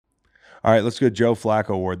All right, let's go Joe Flacco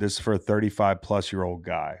Award. This is for a 35-plus-year-old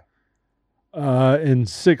guy. In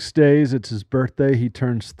 6 days, it's his birthday. He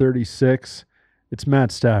turns 36. It's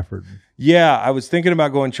Matt Stafford. Yeah, I was thinking about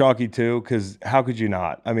going chalky too, because how could you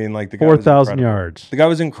not? I mean, like the guy 4,000 yards. The guy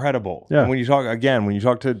was incredible. Yeah. And when you talk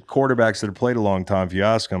to quarterbacks that have played a long time, if you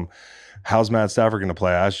ask them, how's Matt Stafford going to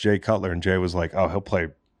play? I asked Jay Cutler, and Jay was like, oh, he'll play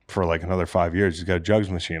for like another 5 years. He's got a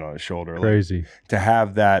jugs machine on his shoulder. Crazy. Like, to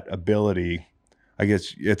have that ability, I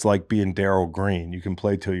guess it's like being Darryl Green. You can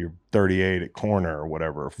play till you're 38 at corner or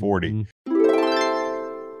whatever, or 40. Mm-hmm.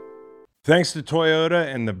 Thanks to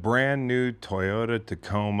Toyota and the brand new Toyota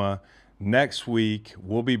Tacoma. Next week,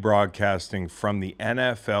 we'll be broadcasting from the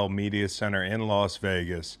NFL Media Center in Las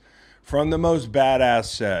Vegas from the most badass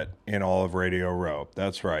set in all of Radio Row.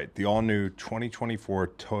 That's right, the all-new 2024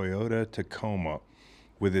 Toyota Tacoma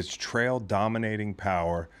with its trail-dominating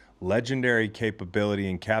power, legendary capability,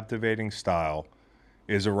 and captivating style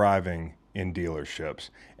is arriving in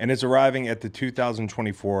dealerships. And it's arriving at the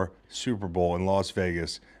 2024 Super Bowl in Las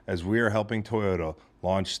Vegas as we are helping Toyota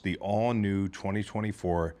launch the all-new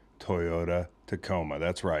 2024 Toyota Tacoma.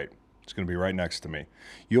 That's right. It's going to be right next to me.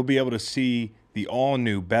 You'll be able to see the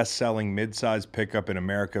all-new best-selling midsize pickup in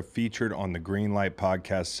America featured on the Greenlight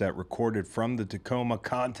podcast set recorded from the Tacoma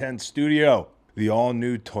Content Studio. The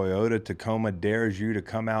all-new Toyota Tacoma dares you to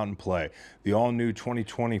come out and play. The all-new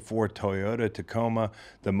 2024 Toyota Tacoma,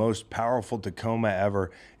 the most powerful Tacoma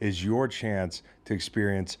ever, is your chance to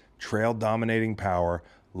experience trail-dominating power,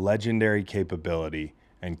 legendary capability,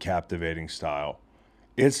 and captivating style.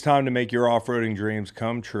 It's time to make your off-roading dreams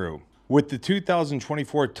come true. With the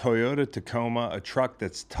 2024 Toyota Tacoma, a truck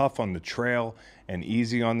that's tough on the trail and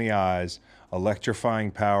easy on the eyes, electrifying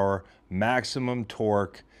power, maximum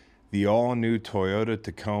torque, the all-new Toyota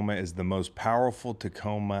Tacoma is the most powerful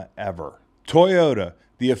Tacoma ever. Toyota,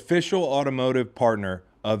 the official automotive partner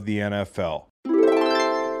of the NFL.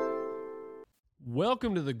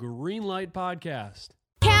 Welcome to the Greenlight Podcast.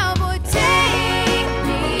 Cowboy, take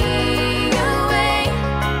me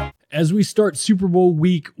away. As we start Super Bowl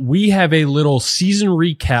week, we have a little season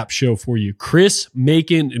recap show for you. Chris,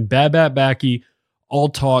 Macon, and Babat Backy all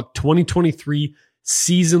talk 2023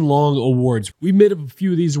 season-long awards. We made up a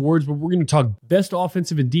few of these awards, but we're going to talk best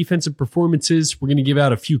offensive and defensive performances. We're going to give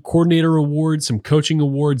out a few coordinator awards, some coaching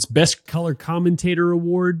awards, best color commentator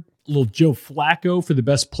award, a little Joe Flacco for the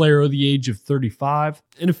best player of the age of 35,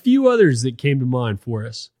 and a few others that came to mind for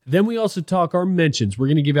us. Then we also talk our mentions. We're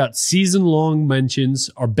going to give out season-long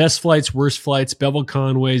mentions, our best flights, worst flights, Bevel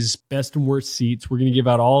Conway's best and worst seats. We're going to give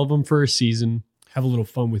out all of them for a season, have a little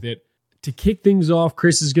fun with it. To kick things off,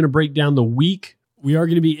 Chris is going to break down the week. We are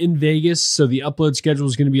going to be in Vegas, so the upload schedule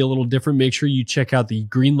is going to be a little different. Make sure you check out the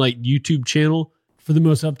Greenlight YouTube channel for the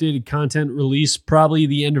most updated content release. Probably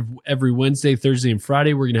the end of every Wednesday, Thursday, and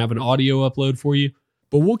Friday, we're going to have an audio upload for you.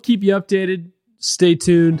 But we'll keep you updated. Stay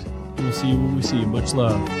tuned, and we'll see you when we see you. Much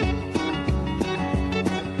love.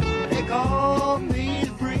 They call me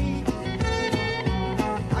free.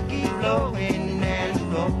 I keep blowing and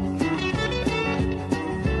blowing.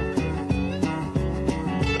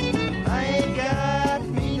 I ain't got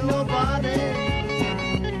me nobody.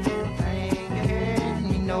 I ain't got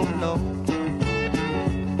me no load.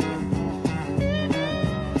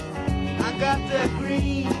 I got the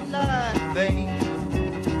green light, babe.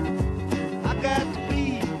 I got to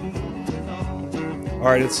be moving on. All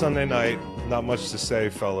right, it's Sunday night. Not much to say,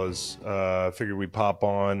 fellas. Figured we'd pop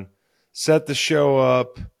on, set the show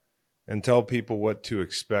up, and tell people what to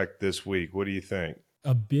expect this week. What do you think?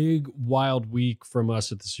 A big, wild week from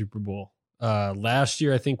us at the Super Bowl. Last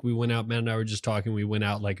year, I think we went out, Matt and I were just talking, we went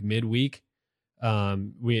out like midweek.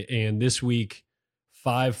 And this week,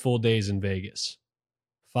 5 full days in Vegas.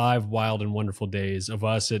 5 wild and wonderful days of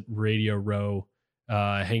us at Radio Row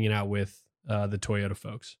hanging out with the Toyota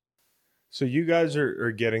folks. So you guys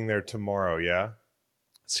are getting there tomorrow, yeah?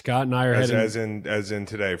 Scott and I are heading. As in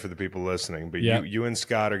today for the people listening. But Yep. you and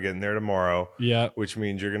Scott are getting there tomorrow, Yep. which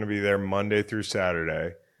means you're going to be there Monday through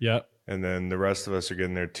Saturday. Yep. And then the rest of us are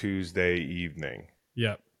getting there Tuesday evening.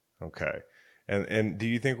 Yep. Okay. And do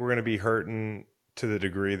you think we're going to be hurting to the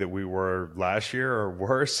degree that we were last year or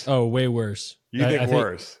worse? Oh, way worse. You I think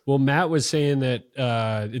worse? Well, Matt was saying that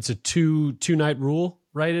it's a two-night rule,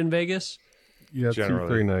 right, in Vegas? Yeah,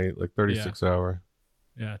 Generally. 2-3 night, like 36 hour,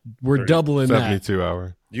 Yeah. We're 30, doubling that. 72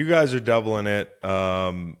 hour. You guys are doubling it.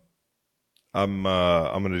 I'm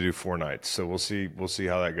going to do 4 nights, so we'll see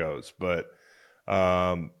how that goes. But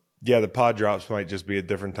yeah, the pod drops might just be at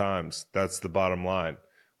different times. That's the bottom line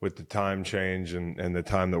with the time change and the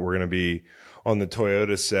time that we're going to be on the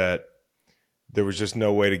Toyota set. There was just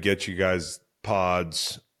no way to get you guys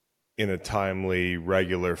pods in a timely,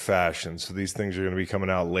 regular fashion. So these things are going to be coming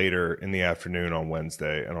out later in the afternoon on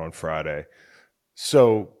Wednesday and on Friday.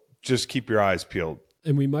 So just keep your eyes peeled.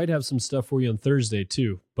 And we might have some stuff for you on Thursday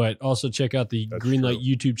too. But also check out the That's Greenlight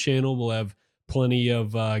true. YouTube channel. We'll have plenty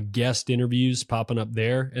of guest interviews popping up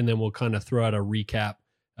there, and then we'll kind of throw out a recap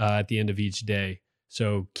at the end of each day.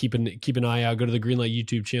 So keep an eye out. Go to the Greenlight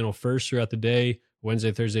YouTube channel first throughout the day,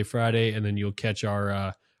 Wednesday, Thursday, Friday, and then you'll catch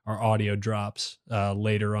our audio drops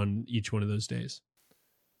later on each one of those days.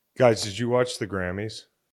 Guys, did you watch the Grammys?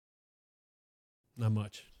 Not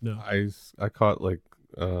much. No. I caught like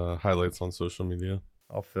highlights on social media.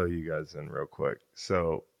 I'll fill you guys in real quick.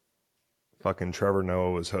 So fucking Trevor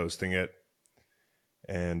Noah was hosting it.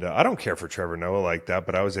 And I don't care for Trevor Noah like that,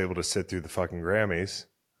 but I was able to sit through the fucking Grammys.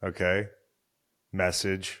 Okay.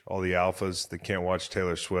 Message, all the alphas that can't watch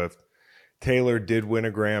Taylor Swift. Taylor did win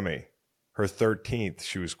a Grammy. Her 13th,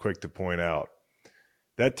 she was quick to point out.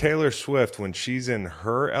 That Taylor Swift, when she's in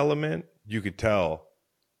her element, you could tell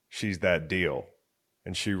she's that deal.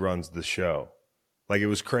 And she runs the show. Like, it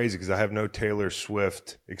was crazy because I have no Taylor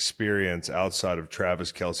Swift experience outside of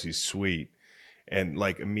Travis Kelce's suite. And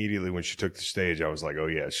like immediately when she took the stage, I was like, oh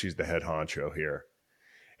yeah, she's the head honcho here.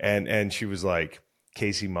 And she was like,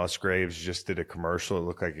 Casey Musgraves just did a commercial. It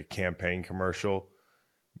looked like a campaign commercial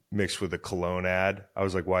mixed with a cologne ad. I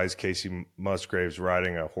was like, why is Casey Musgraves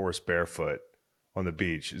riding a horse barefoot on the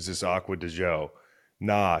beach? Is this Aqua de Joe?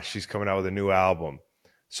 Nah, she's coming out with a new album.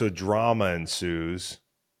 So drama ensues,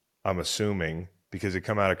 I'm assuming, because it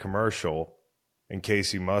come out a commercial and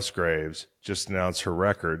Casey Musgraves just announced her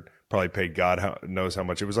record, probably paid God knows how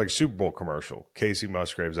much. It was like a Super Bowl commercial, Casey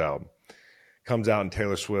Musgraves' album. Comes out and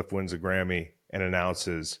Taylor Swift wins a Grammy and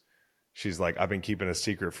announces, she's like, I've been keeping a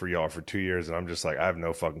secret for y'all for 2 years. And I'm just like, I have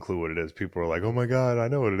no fucking clue what it is. People are like, oh my God, I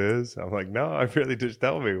know what it is. I'm like, no, I really just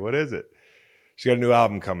tell me. What is it? She got a new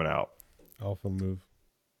album coming out. Alpha move.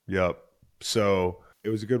 Yep. So it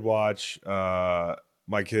was a good watch.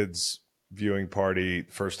 My kids' viewing party,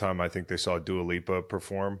 first time I think they saw Dua Lipa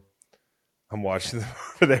perform. I'm watching them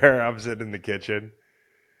over there. I'm sitting in the kitchen.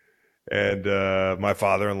 And my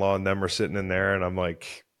father-in-law and them are sitting in there. And I'm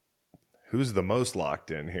like, who's the most locked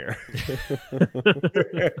in here?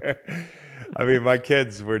 I mean, my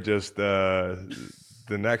kids were just, the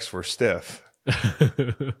necks were stiff.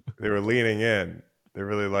 They were leaning in. They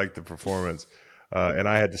really liked the performance. And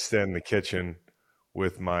I had to stand in the kitchen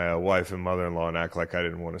with my wife and mother-in-law and act like I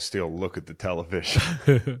didn't want to still look at the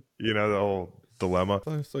television. You know, the whole dilemma.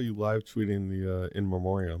 I saw you live tweeting the in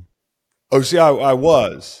memoriam. Oh, see, I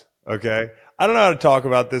was. Okay. I don't know how to talk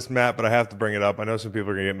about this, Matt, but I have to bring it up. I know some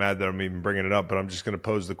people are going to get mad that I'm even bringing it up, but I'm just going to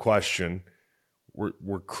pose the question.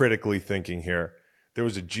 We're critically thinking here. There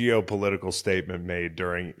was a geopolitical statement made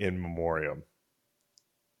during In Memoriam.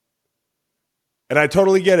 And I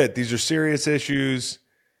totally get it. These are serious issues.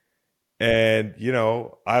 And, you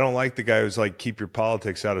know, I don't like the guy who's like, keep your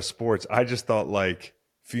politics out of sports. I just thought like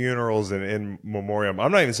funerals and In Memoriam.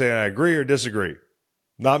 I'm not even saying I agree or disagree.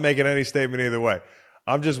 Not making any statement either way.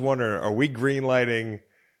 I'm just wondering, are we greenlighting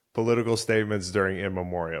political statements during In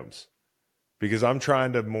Memoriams? Because I'm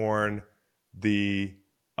trying to mourn the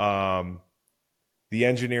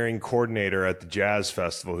engineering coordinator at the Jazz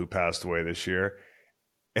Festival who passed away this year.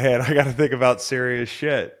 And I got to think about serious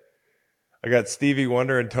shit. I got Stevie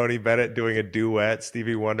Wonder and Tony Bennett doing a duet.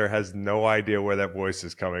 Stevie Wonder has no idea where that voice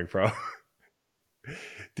is coming from.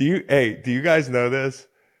 Do you guys know this?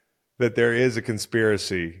 That there is a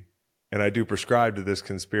conspiracy, and I do prescribe to this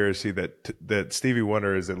conspiracy that Stevie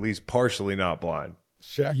Wonder is at least partially not blind.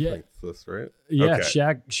 Shaq Yeah. thinks this, right? Yeah,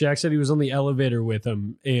 Okay. Shaq said he was on the elevator with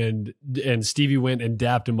him, and Stevie went and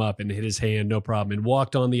dapped him up and hit his hand, no problem, and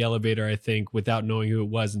walked on the elevator, I think, without knowing who it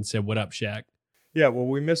was, and said, "What up, Shaq?" Yeah, well,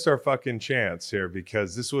 we missed our fucking chance here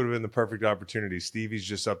because this would have been the perfect opportunity. Stevie's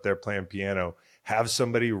just up there playing piano. Have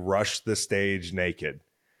somebody rush the stage naked.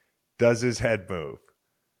 Does his head move?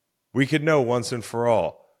 We could know once and for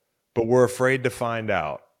all, but we're afraid to find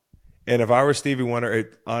out. And if I were Stevie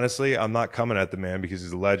Wonder, honestly, I'm not coming at the man because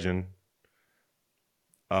he's a legend.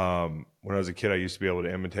 When I was a kid, I used to be able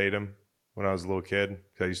to imitate him when I was a little kid.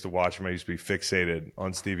 I used to watch him. I used to be fixated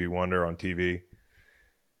on Stevie Wonder on TV.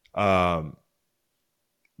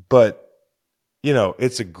 But, you know,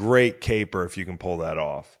 it's a great caper if you can pull that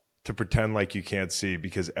off, to pretend like you can't see,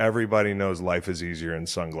 because everybody knows life is easier in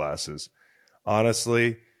sunglasses.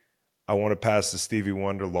 Honestly, I want to pass the Stevie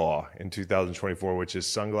Wonder law in 2024, which is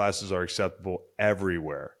sunglasses are acceptable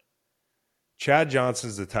everywhere. Chad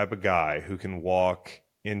Johnson's the type of guy who can walk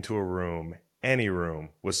into a room, any room,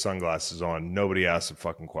 with sunglasses on. Nobody asks a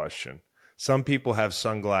fucking question. Some people have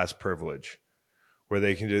sunglass privilege, where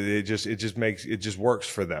they can do it just works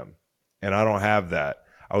for them. and I don't have that.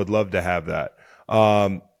 I would love to have that.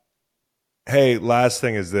 Hey, last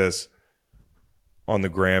thing is this on the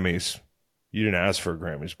Grammys. You didn't ask for a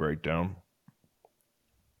Grammys breakdown.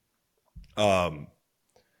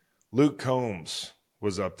 Luke Combs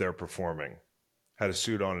was up there performing, had a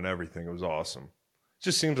suit on and everything. It was awesome.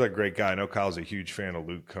 Just seems like a great guy. I know Kyle's a huge fan of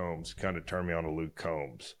Luke Combs. Kind of turned me on to Luke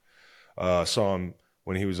Combs. Saw him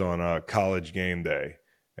when he was on College Game Day,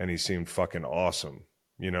 and he seemed fucking awesome.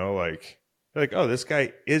 You know, like, oh, this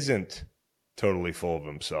guy isn't totally full of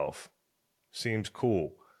himself. Seems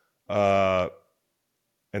cool. And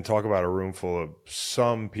talk about a room full of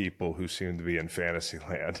some people who seem to be in fantasy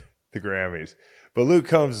land, the Grammys. But Luke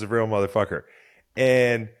Combs is a real motherfucker.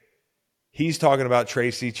 And he's talking about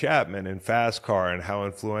Tracy Chapman and Fast Car and how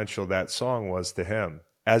influential that song was to him,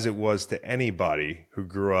 as it was to anybody who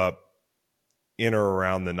grew up in or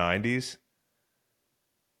around the 90s.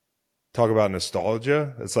 Talk about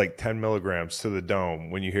nostalgia. It's like 10 milligrams to the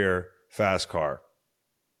dome when you hear Fast Car.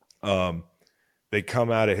 They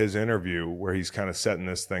come out of his interview where he's kind of setting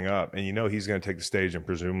this thing up, and you know he's going to take the stage and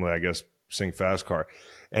presumably, I guess, sing Fast Car.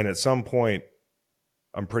 And at some point,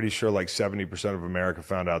 I'm pretty sure like 70% of America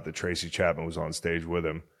found out that Tracy Chapman was on stage with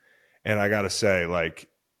him. And I got to say, like,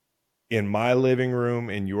 in my living room,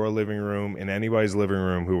 in your living room, in anybody's living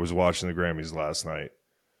room who was watching the Grammys last night,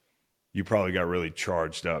 you probably got really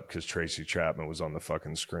charged up because Tracy Chapman was on the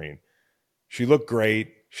fucking screen. She looked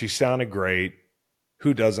great. She sounded great.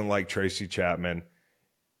 Who doesn't like Tracy Chapman?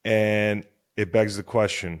 And it begs the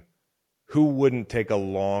question, who wouldn't take a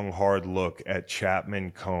long, hard look at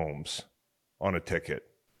Chapman Combs on a ticket?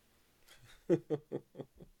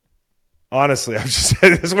 Honestly, I'm just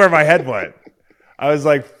saying, this is where my head went. I was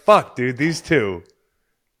like, fuck, dude, these two.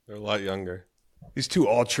 They're a lot younger. These two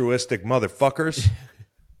altruistic motherfuckers.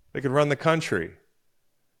 They could run the country.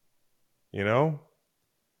 You know?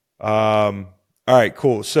 All right,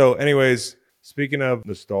 cool. So anyways, speaking of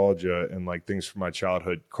nostalgia and like things from my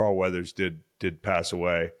childhood, Carl Weathers did pass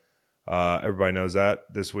away. Everybody knows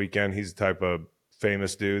that this weekend. He's the type of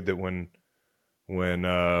famous dude that when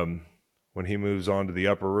he moves on to the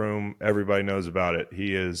upper room, everybody knows about it.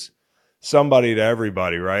 He is somebody to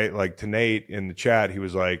everybody, right? Like to Nate in the chat, he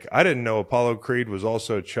was like, I didn't know Apollo Creed was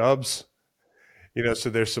also Chubbs. You know, so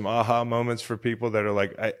there's some aha moments for people that are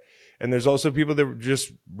like, and there's also people that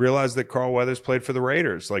just realized that Carl Weathers played for the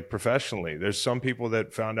Raiders, like professionally. There's some people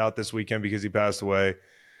that found out this weekend because he passed away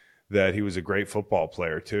that he was a great football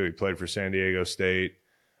player too. He played for San Diego State.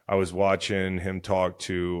 I was watching him talk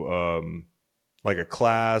to like a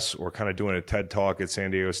class or kind of doing a TED Talk at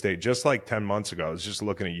San Diego State just like 10 months ago. I was just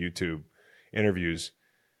looking at YouTube interviews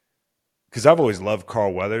because I've always loved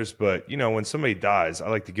Carl Weathers, but you know, when somebody dies, I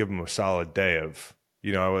like to give them a solid day of,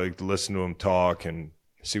 you know, I like to listen to them talk and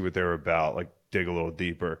see what they're about, like dig a little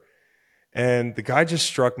deeper. And the guy just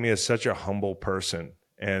struck me as such a humble person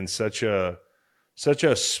and such a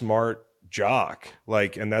smart jock.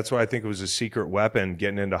 Like, and that's why I think it was a secret weapon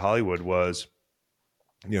getting into Hollywood was,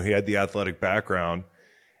 you know, he had the athletic background.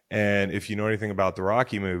 And if you know anything about the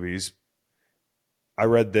Rocky movies, I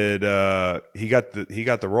read that he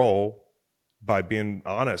got the role by being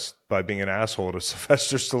honest, by being an asshole to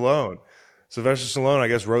Sylvester Stallone. Sylvester Stallone, I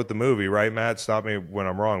guess, wrote the movie, right, Matt? Stop me when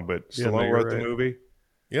I'm wrong, but Stallone wrote the movie?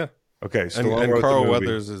 Yeah. Okay, Stallone and wrote Carl the movie.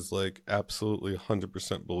 Weathers is like absolutely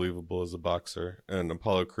 100% believable as a boxer, and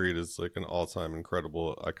Apollo Creed is like an all-time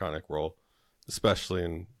incredible, iconic role, especially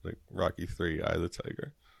in like Rocky III, Eye of the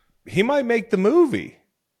Tiger. He might make the movie.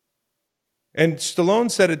 And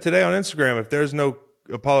Stallone said it today on Instagram, if there's no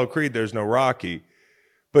Apollo Creed, there's no Rocky.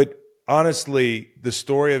 But honestly, the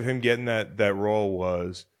story of him getting that role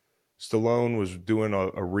was Stallone was doing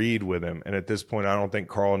a read with him. And at this point, I don't think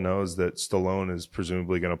Carl knows that Stallone is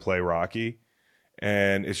presumably going to play Rocky.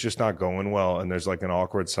 And it's just not going well. And there's like an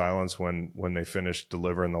awkward silence when they finish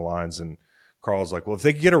delivering the lines. And Carl's like, well, if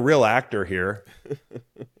they could get a real actor here,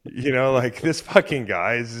 you know, like this fucking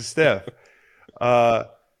guy is stiff.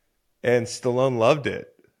 And Stallone loved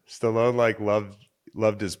it. Stallone like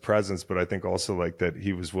loved his presence, but I think also like that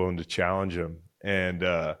he was willing to challenge him. And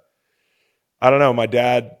I don't know, my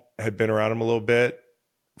dad had been around him a little bit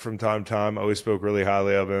from time to time. I always spoke really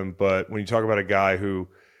highly of him. But when you talk about a guy who,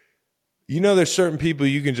 you know, there's certain people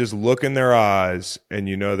you can just look in their eyes and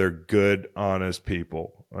you know they're good, honest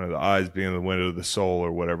people. The eyes being the window of the soul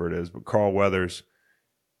or whatever it is. But Carl Weathers,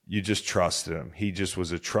 you just trusted him. He just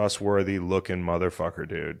was a trustworthy looking motherfucker,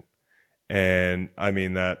 dude. And I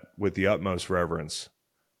mean that with the utmost reverence.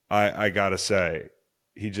 I gotta say,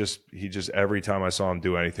 he just every time I saw him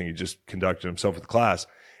do anything, he just conducted himself with class.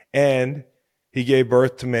 And He gave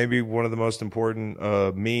birth to maybe one of the most important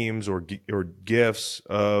memes or gifts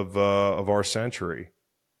of our century.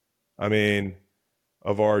 I mean,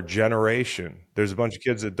 of our generation. There's a bunch of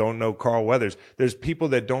kids that don't know Carl Weathers. There's people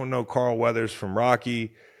that don't know Carl Weathers from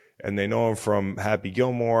Rocky, and they know him from Happy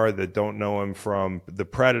Gilmore, that don't know him from The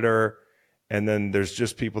Predator. And then there's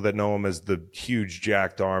just people that know him as the huge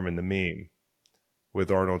jacked arm in the meme with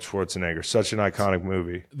Arnold Schwarzenegger. Such an iconic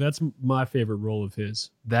movie. That's my favorite role of his.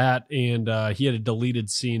 That and he had a deleted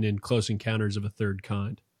scene in Close Encounters of a Third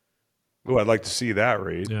Kind. Oh, I'd like to see that,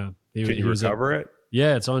 Reed. Yeah. Can you recover it?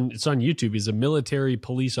 Yeah, it's on YouTube. He's a military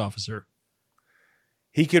police officer.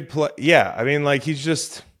 He could play. Yeah, I mean, like, he's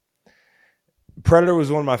just. Predator was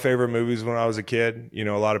one of my favorite movies when I was a kid. You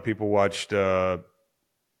know, a lot of people watched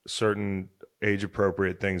certain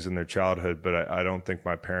age-appropriate things in their childhood, but I don't think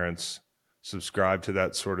my parents subscribed to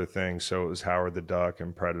that sort of thing. So it was Howard the Duck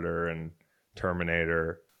and Predator and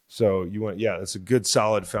Terminator. So you went, yeah, that's a good,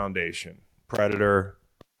 solid foundation. Predator,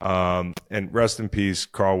 and rest in peace,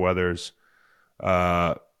 Carl Weathers.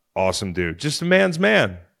 Awesome dude, just a man's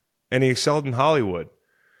man, and he excelled in Hollywood.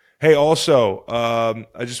 Hey, also,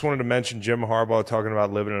 I just wanted to mention Jim Harbaugh talking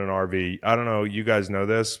about living in an RV. I don't know, you guys know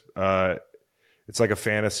this. It's like a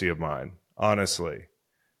fantasy of mine, honestly.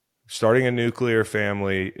 Starting a nuclear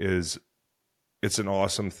family it's an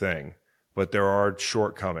awesome thing, but there are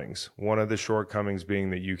shortcomings. One of the shortcomings being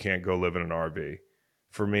that you can't go live in an RV.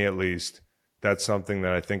 For me, at least, that's something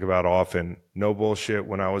that I think about often. No bullshit.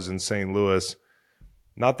 When I was in St. Louis,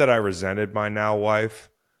 not that I resented my now wife,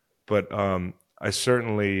 but I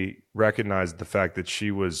certainly recognized the fact that she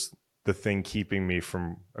was the thing keeping me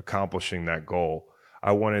from accomplishing that goal.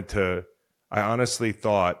 I honestly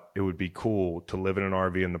thought it would be cool to live in an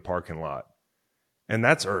RV in the parking lot. And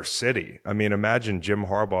that's Earth City. I mean, imagine Jim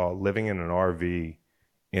Harbaugh living in an RV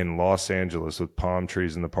in Los Angeles with palm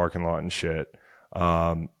trees in the parking lot and shit.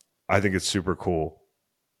 I think it's super cool.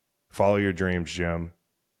 Follow your dreams, Jim.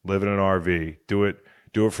 Live in an RV. Do it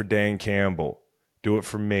for Dan Campbell. Do it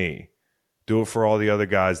for me. Do it for all the other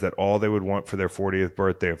guys that all they would want for their 40th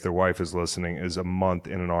birthday, if their wife is listening, is a month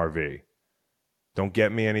in an RV. Don't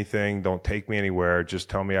get me anything. Don't take me anywhere. Just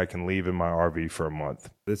tell me I can leave in my RV for a month.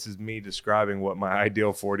 This is me describing what my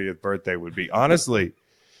ideal 40th birthday would be. Honestly,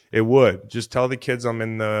 it would. Just tell the kids I'm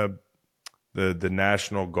in the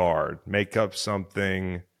National Guard. Make up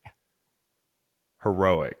something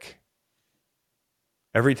heroic.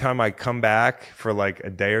 Every time I come back for like a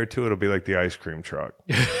day or two, it'll be like the ice cream truck.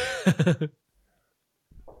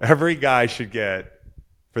 Every guy should get,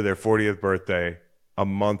 for their 40th birthday, a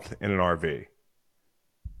month in an RV.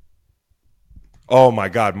 Oh my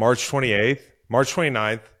God, March 28th, March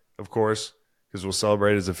 29th, of course, because we'll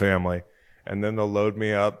celebrate as a family. And then they'll load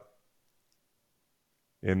me up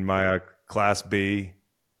in my Class B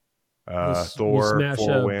Thor. We'll smash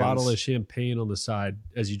a Winds. bottle of champagne on the side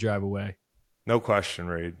as you drive away. No question,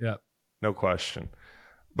 Reed. Yeah. No question.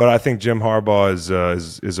 But I think Jim Harbaugh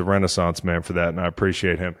is a renaissance man for that, and I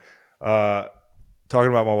appreciate him. Talking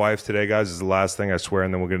about my wife today, guys, is the last thing, I swear,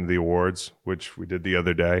 and then we'll get into the awards, which we did the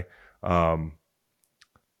other day.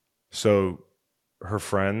 So her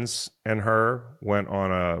friends and her went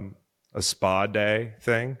on a spa day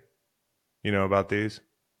thing. You know about these?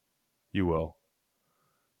 You will.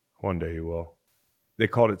 One day you will. They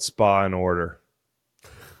called it Spa in Order.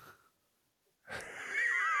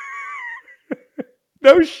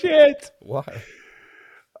 No shit. Why?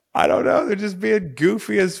 I don't know. They're just being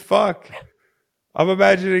goofy as fuck. I'm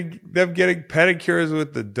imagining them getting pedicures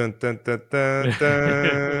with the dun dun dun dun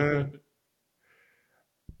dun.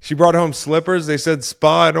 She brought home slippers. They said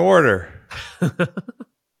Spa in Order.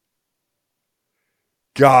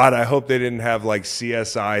 God, I hope they didn't have like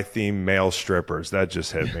CSI themed male strippers. That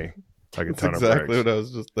just hit me like a That's ton exactly of bricks. what I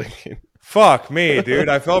was just thinking. Fuck me, dude.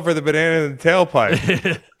 I fell for the banana in the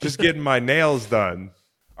tailpipe. Just getting my nails done.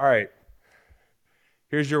 All right.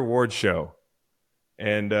 Here's your award show.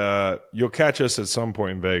 And you'll catch us at some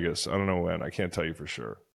point in Vegas. I don't know when. I can't tell you for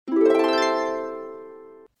sure.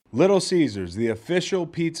 Little Caesars, the official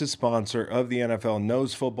pizza sponsor of the NFL,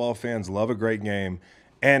 knows football fans love a great game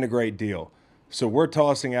and a great deal. So we're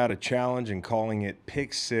tossing out a challenge and calling it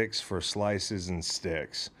Pick Six for slices and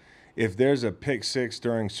sticks. If there's a pick six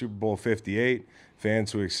during Super Bowl 58,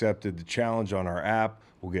 fans who accepted the challenge on our app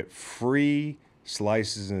will get free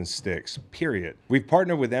slices and sticks, period. We've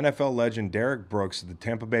partnered with NFL legend Derek Brooks of the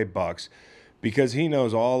Tampa Bay Bucks because he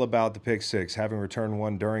knows all about the pick six, having returned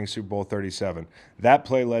one during Super Bowl 37. That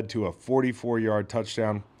play led to a 44-yard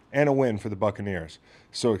touchdown and a win for the Buccaneers.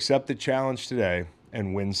 So accept the challenge today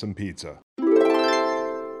and win some pizza.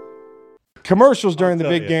 Commercials during the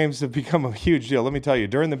tell big you. games have become a huge deal. Let me tell you,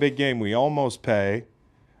 during the big game, we almost pay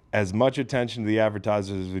as much attention to the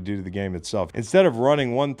advertisers as we do to the game itself. Instead of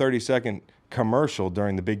running one 30-second commercial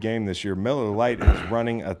during the big game this year, Miller Lite is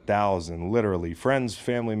running 1,000, literally. Friends,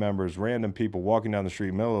 family members, random people walking down the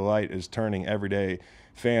street. Miller Lite is turning everyday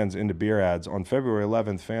fans into beer ads. On February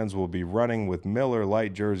 11th, fans will be running with Miller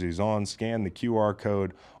Lite jerseys on. Scan the QR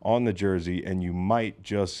code on the jersey, and you might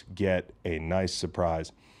just get a nice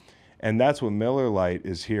surprise. And that's what Miller Lite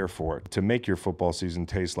is here for, to make your football season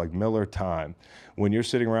taste like Miller time. When you're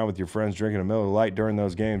sitting around with your friends drinking a Miller Lite during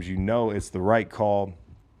those games, you know it's the right call.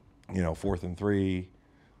 4th and 3,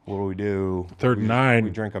 what do we do? 3rd and 9. We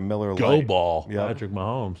drink a Miller Go Lite. ball. Yep. Patrick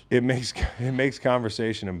Mahomes. It makes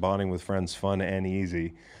conversation and bonding with friends fun and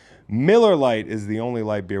easy. Miller Lite is the only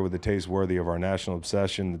light beer with a taste worthy of our national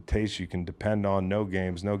obsession, the taste you can depend on, no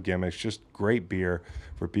games, no gimmicks, just great beer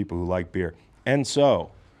for people who like beer. And so,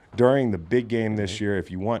 during the big game this year,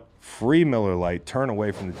 if you want free Miller Lite, turn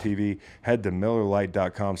away from the TV, head to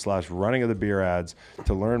MillerLite.com/running of the beer ads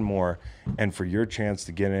to learn more and for your chance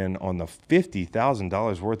to get in on the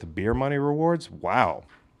 $50,000 worth of beer money rewards. Wow.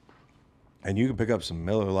 And you can pick up some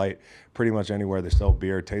Miller Lite pretty much anywhere they sell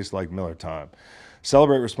beer. Tastes like Miller time.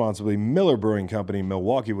 Celebrate responsibly. Miller Brewing Company,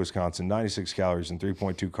 Milwaukee, Wisconsin. 96 calories and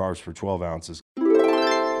 3.2 carbs per 12 ounces.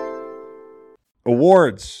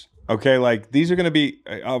 Awards. Okay, like these are going to be,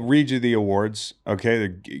 I'll read you the awards. Okay,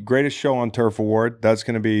 the greatest show on turf award. That's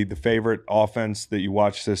going to be the favorite offense that you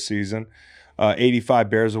watched this season. 85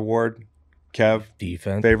 Bears award. Kev,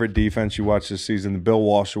 Defense. favorite defense you watched this season. The Bill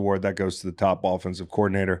Walsh award, that goes to the top offensive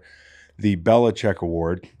coordinator. The Belichick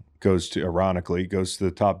award goes to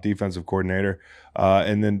the top defensive coordinator.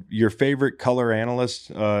 And then your favorite color analyst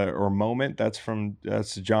or moment, that's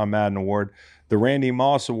the John Madden award. The Randy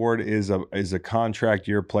Moss award is a contract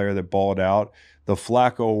year player that balled out. The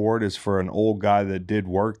Flacco award is for an old guy that did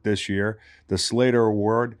work this year. The Slater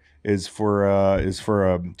award is for a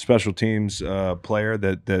special teams player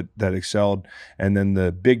that excelled. And then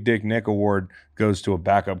the Big Dick Nick award goes to a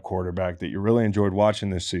backup quarterback that you really enjoyed watching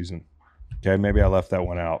this season. Okay, maybe I left that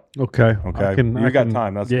one out. Okay. Okay, I got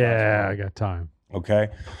time. That's the last yeah, one. I got time. Okay,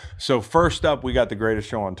 so first up, we got the greatest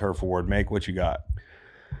show on turf award. Make what you got.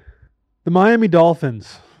 The Miami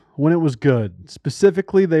Dolphins, when it was good.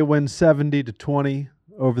 Specifically, they win 70-20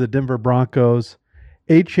 over the Denver Broncos.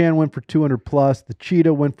 Achane went for 200 plus. The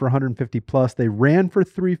Cheetah went for 150 plus. They ran for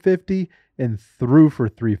 350 and threw for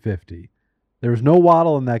 350. There was no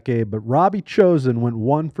Waddle in that game, but Robbie Chosen went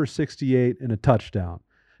 1 for 68 and a touchdown.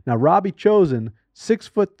 Now, Robbie Chosen,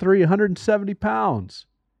 6'3", 170 pounds.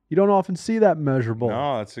 You don't often see that measurable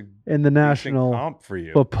No, that's a in the decent National comp for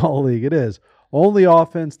you. Football League. It is. Only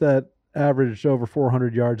offense that averaged over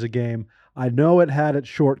 400 yards a game. I know it had its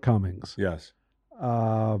shortcomings. Yes.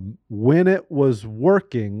 When it was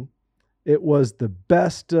working, it was the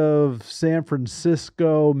best of San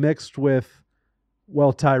Francisco mixed with,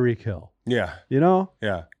 Tyreek Hill. Yeah.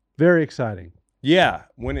 Yeah. Very exciting. Yeah.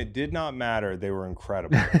 When it did not matter, they were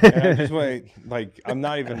incredible. And I'm just I'm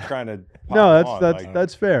not even trying to. No, pop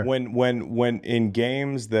that's fair. When in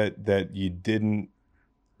games that you didn't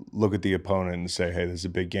look at the opponent and say, hey, this is a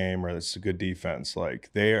big game or this is a good defense. Like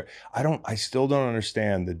I still don't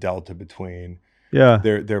understand the delta between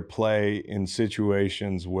their play in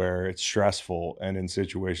situations where it's stressful and in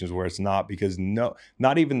situations where it's not, because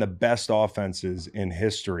not even the best offenses in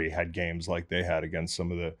history had games like they had against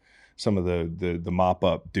some of the mop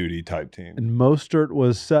up duty type teams. And Mostert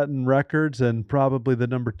was setting records and probably the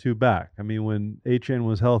number 2 back. I mean, when Achane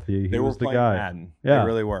was healthy, he was the guy. Madden. Yeah. They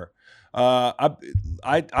really were.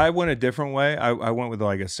 I went a different way. I went with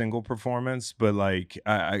like a single performance, but like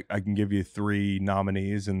I can give you 3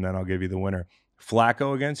 nominees and then I'll give you the winner.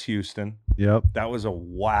 Flacco against Houston. Yep. That was a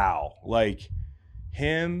wow. Like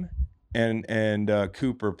him and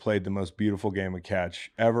Cooper played the most beautiful game of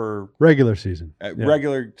catch ever. Regular season.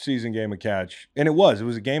 Regular season game of catch. And it was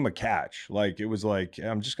a game of catch. Like it was like,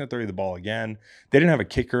 I'm just going to throw you the ball again. They didn't have a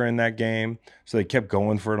kicker in that game, so they kept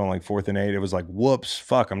going for it on like 4th and 8. It was like, whoops,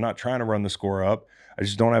 fuck, I'm not trying to run the score up. I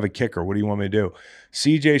just don't have a kicker. What do you want me to do?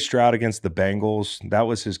 CJ Stroud against the Bengals, that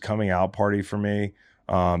was his coming out party for me.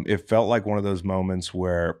 It felt like one of those moments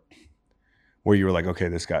where you were like, okay,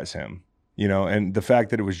 this guy's him. And the fact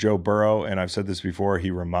that it was Joe Burrow, and I've said this before, he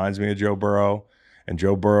reminds me of Joe Burrow, and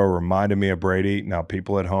Joe Burrow reminded me of Brady. Now,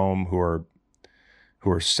 people at home who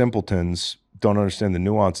are simpletons don't understand the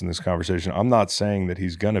nuance in this conversation. I'm not saying that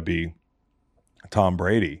he's going to be Tom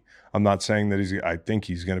Brady. I'm not saying that I think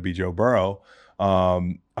he's going to be Joe Burrow.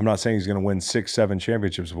 I'm not saying he's going to win 6-7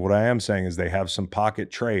 championships. But what I am saying is they have some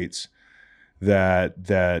pocket traits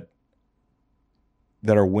that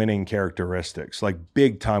that are winning characteristics, like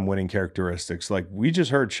big time winning characteristics. Like we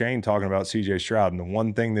just heard Shane talking about CJ Stroud, and the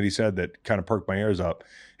one thing that he said that kind of perked my ears up,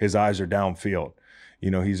 his eyes are downfield. You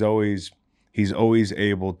know, he's always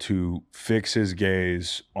able to fix his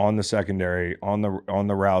gaze on the secondary, on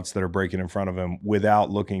the routes that are breaking in front of him without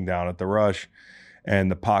looking down at the rush.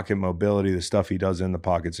 And the pocket mobility, the stuff he does in the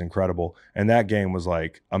pocket's incredible. And that game was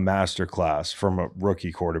like a masterclass from a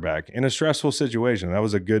rookie quarterback in a stressful situation. That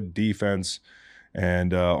was a good defense.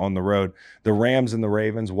 And on the road, the Rams and the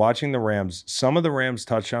Ravens, watching the Rams, some of the Rams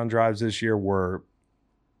touchdown drives this year were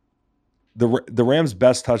the Rams'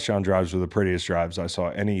 best touchdown drives were the prettiest drives I saw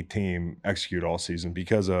any team execute all season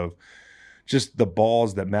because of just the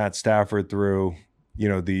balls that Matt Stafford threw, you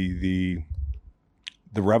know, the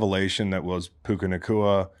revelation that was Puka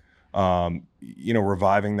Nacua, you know,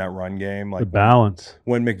 reviving that run game. Like the balance.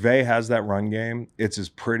 When McVay has that run game, it's as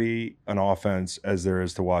pretty an offense as there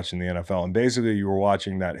is to watch in the NFL. And basically you were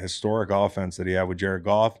watching that historic offense that he had with Jared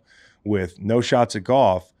Goff with no shots at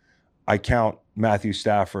Goff. I count Matthew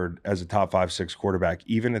Stafford as a top 5-6 quarterback.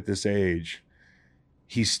 Even at this age,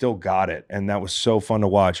 he still got it. And that was so fun to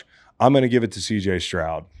watch. I'm going to give it to CJ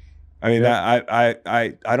Stroud. I mean,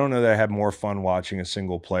 I don't know that I had more fun watching a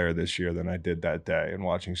single player this year than I did that day and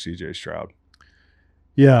watching CJ Stroud.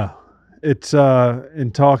 Yeah. It's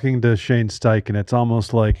in talking to Shane Steichen, it's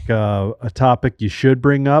almost like a topic you should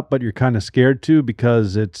bring up, but you're kind of scared to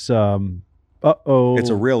because it's It's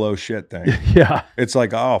a real oh shit thing. Yeah. It's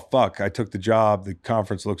like, oh fuck, I took the job, the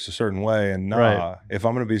conference looks a certain way, and Right. if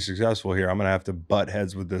I'm going to be successful here, I'm going to have to butt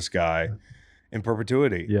heads with this guy in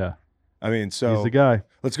perpetuity. Yeah. I mean, He's so the guy.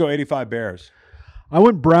 let's go 85 Bears. I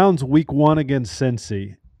went Browns week 1 against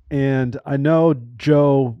Cincy, and I know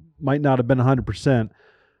Joe might not have been 100%,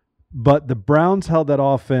 but the Browns held that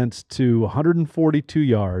offense to 142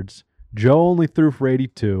 yards. Joe only threw for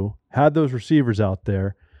 82, had those receivers out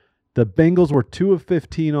there. The Bengals were 2 of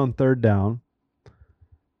 15 on third down.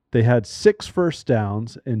 They had 6 first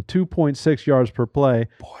downs and 2.6 yards per play.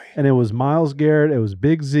 Boy. And it was Myles Garrett, it was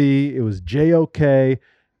Big Z, it was JOK,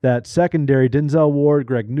 that secondary, Denzel Ward,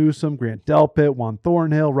 Greg Newsome, Grant Delpit, Juan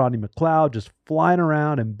Thornhill, Rodney McLeod, just flying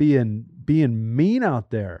around and being mean out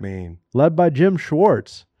there, Mean. led by Jim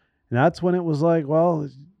Schwartz. And that's when it was like, well,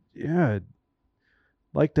 yeah, I'd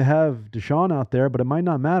like to have Deshaun out there, but it might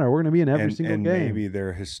not matter. We're going to be in every single and game. maybe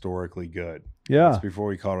they're historically good. Yeah. That's before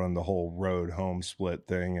we caught on the whole road home split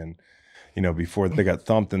thing. And, you know, before they got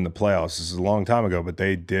thumped in the playoffs, this is a long time ago, but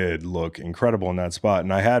they did look incredible in that spot.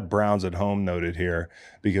 And I had Browns at home noted here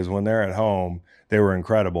because when they're at home, they were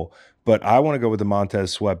incredible. But I want to go with the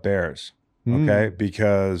Montez Sweat Bears, okay?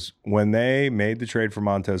 Because when they made the trade for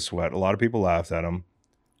Montez Sweat, a lot of people laughed at him.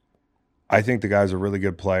 I think the guy's a really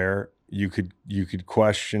good player. You could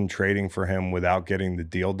question trading for him without getting the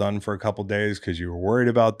deal done for a couple days because you were worried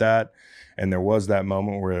about that. And there was that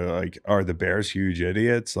moment where, like, are the Bears huge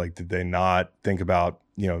idiots? Like, did they not think about,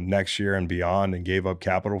 you know, next year and beyond and gave up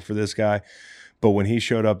capital for this guy? But when he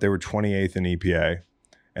showed up, they were 28th in EPA.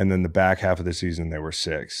 And then the back half of the season, they were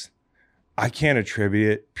 6th. I can't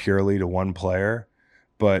attribute it purely to one player,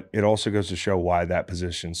 but it also goes to show why that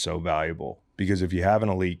position's so valuable. Because if you have an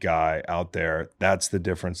elite guy out there, that's the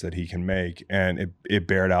difference that he can make. And it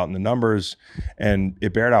bared out in the numbers, and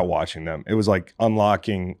it bared out watching them. It was like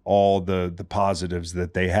unlocking all the positives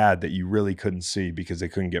that they had that you really couldn't see because they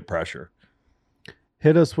couldn't get pressure.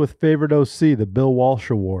 Hit us with favorite OC, the Bill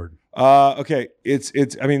Walsh Award. Okay. It's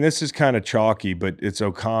I mean, this is kind of chalky, but it's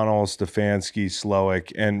O'Connell, Stefanski,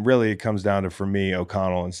 Slowick, and really it comes down to, for me,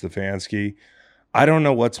 O'Connell and Stefanski. I don't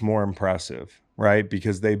know what's more impressive, right?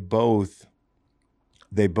 Because they both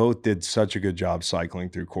did such a good job cycling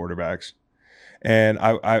through quarterbacks. And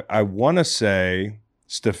I want to say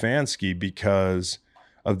Stefanski because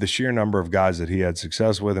of the sheer number of guys that he had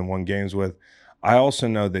success with and won games with. I also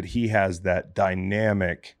know that he has that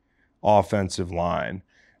dynamic offensive line.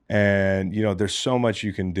 And, you know, there's so much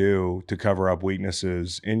you can do to cover up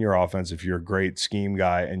weaknesses in your offense if you're a great scheme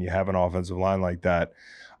guy and you have an offensive line like that.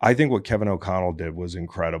 I think what Kevin O'Connell did was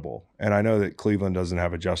incredible. And I know that Cleveland doesn't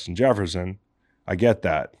have a Justin Jefferson. I get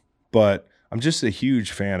that. But I'm just a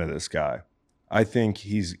huge fan of this guy. I think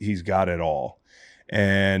he's got it all.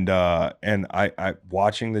 And I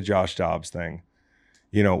watching the Josh Dobbs thing,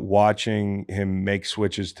 you know, watching him make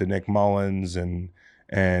switches to Nick Mullins and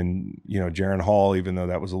you know, Jaron Hall, even though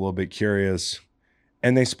that was a little bit curious,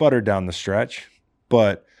 and they sputtered down the stretch.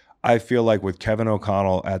 But I feel like with Kevin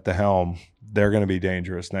O'Connell at the helm, they're going to be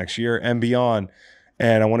dangerous next year and beyond.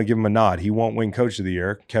 And I want to give him a nod. He won't win Coach of the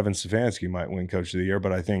Year. Kevin Stefanski might win Coach of the Year,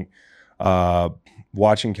 but I think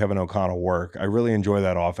watching Kevin O'Connell work, I really enjoy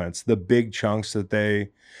that offense. The big chunks that they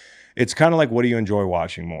it's kind of like, what do you enjoy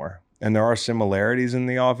watching more? And there are similarities in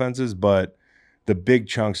the offenses, but the big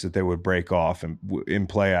chunks that they would break off in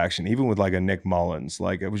play action, even with like a Nick Mullins,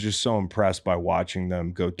 like I was just so impressed by watching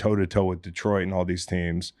them go toe to toe with Detroit and all these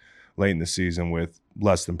teams late in the season with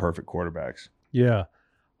less than perfect quarterbacks. Yeah.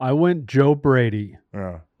 I went Joe Brady.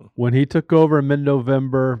 Yeah. When he took over in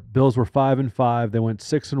mid-November, Bills were 5-5. They went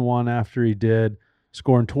 6-1 after he did,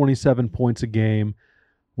 scoring 27 points a game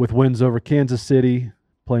with wins over Kansas City,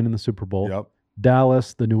 playing in the Super Bowl, Yep.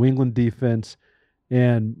 Dallas, the New England defense,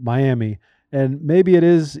 and Miami. And maybe it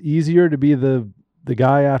is easier to be the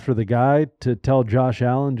guy after the guy to tell Josh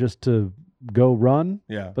Allen just to go run,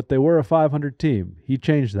 Yeah. but they were a 500 team. He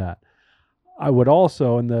changed that. I would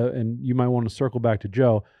also, and you might want to circle back to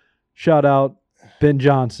Joe, shout out Ben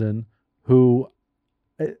Johnson, who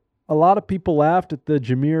a lot of people laughed at the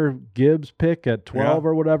Jahmyr Gibbs pick at 12 Yeah.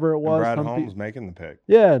 or whatever it And was. Brad Some Holmes making the pick.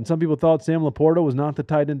 yeah, and some people thought Sam Laporta was not the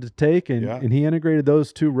tight end to take, and, Yeah. and he integrated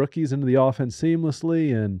those two rookies into the offense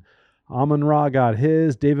seamlessly, and Amon-Ra got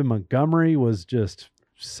his. David Montgomery was just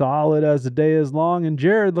solid as the day is long, and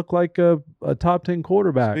Jared looked like a top 10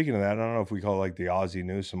 quarterback. Speaking of that, I don't know if we call it like the Ozzie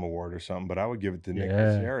Newsome Award or something, but I would give it to Nick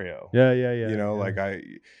Yeah. Caserio. Yeah. You know, like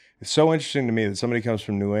it's so interesting to me that somebody comes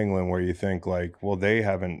from New England where you think like, well, they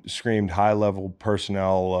haven't screamed high level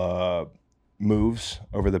personnel moves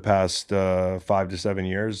over the past 5 to 7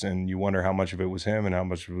 years, and you wonder how much of it was him and how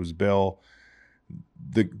much of it was Bill.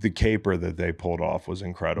 The caper that they pulled off was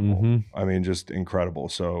incredible. Mhm. I mean, just incredible.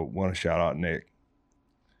 So want to shout out Nick.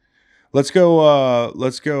 Let's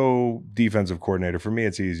go defensive coordinator. For me,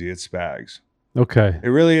 it's easy. It's Spags. Okay. It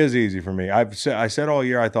really is easy for me. I said all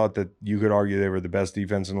year I thought that you could argue they were the best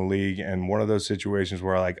defense in the league, and one of those situations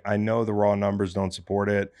where like I know the raw numbers don't support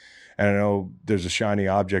it, and I know there's a shiny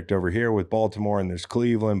object over here with Baltimore and there's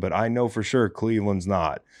Cleveland, but I know for sure Cleveland's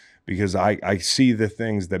not, because I see the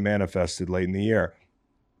things that manifested late in the year.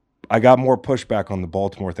 I got more pushback on the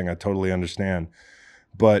Baltimore thing. I totally understand,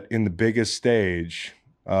 but in the biggest stage,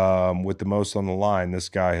 with the most on the line, this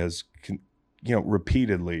guy has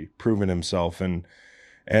repeatedly proven himself, and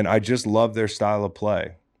I just love their style of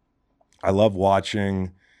play. I love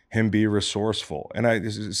watching him be resourceful. And I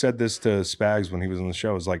said this to Spags when he was on the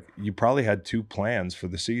show. It's like, you probably had two plans for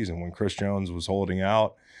the season when Chris Jones was holding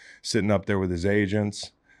out, sitting up there with his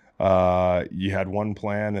agents. You had one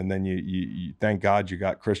plan, and then you thank God you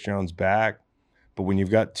got Chris Jones back. But when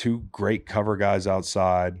you've got two great cover guys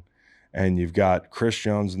outside, and you've got Chris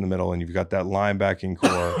Jones in the middle, and you've got that linebacking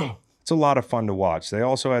core, it's a lot of fun to watch. They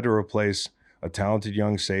also had to replace a talented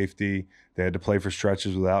young safety. They had to play for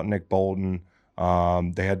stretches without Nick Bolton.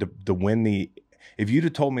 They had to win the – if you'd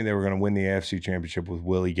have told me they were going to win the AFC Championship with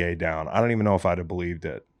Willie Gay down, I don't even know if I'd have believed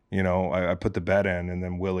it. You know, I put the bet in, and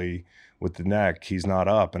then Willie with the neck, he's not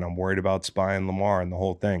up, and I'm worried about spying Lamar and the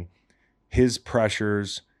whole thing. His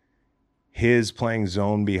pressures – his playing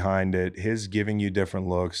zone behind it, his giving you different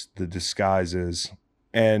looks, the disguises.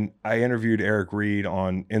 And I interviewed Eric Reed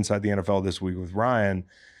on Inside the NFL this week with Ryan.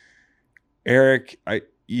 Eric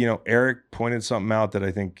pointed something out that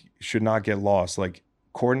I think should not get lost. Like,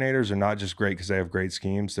 coordinators are not just great because they have great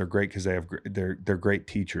schemes. They're great because they're great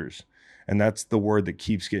teachers. And that's the word that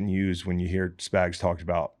keeps getting used when you hear Spags talked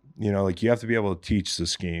about. You know, like, you have to be able to teach the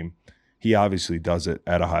scheme. He obviously does it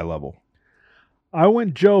at a high level. I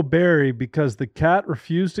went Joe Barry because the Cat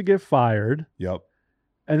refused to get fired. Yep.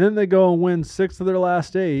 And then they go and win 6 of their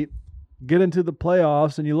last 8, get into the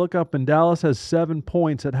playoffs, and you look up and Dallas has 7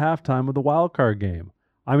 points at halftime of the wild card game.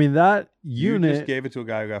 I mean, that You unit just gave it to a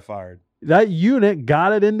guy who got fired.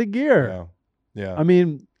 got it into gear. Yeah. I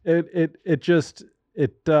mean,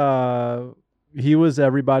 he was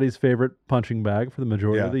everybody's favorite punching bag for the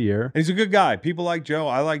majority Yeah. of the year. And he's a good guy. People like Joe.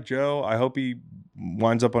 I like Joe. I hope he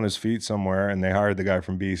winds up on his feet somewhere, and they hired the guy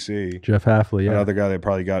from BC. Jeff Halfley, yeah. Another guy that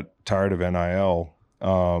probably got tired of NIL.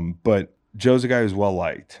 But Joe's a guy who's well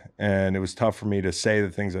liked, and it was tough for me to say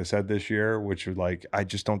the things I said this year, which are like, I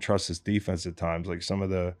just don't trust this defense at times, like some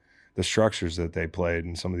of the structures that they played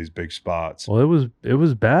in some of these big spots. Well, it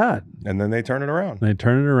was bad. And then they turn it around. They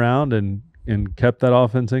turned it around and kept that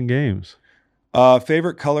offense in games.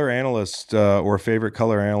 Favorite color analyst or favorite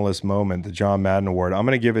color analyst moment, the John Madden Award. I'm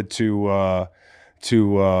going to give it to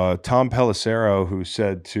Tom Pelissero, who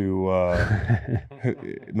said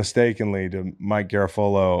mistakenly to Mike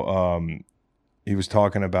Garafolo, he was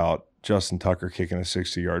talking about Justin Tucker kicking a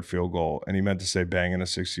 60-yard field goal, and he meant to say banging a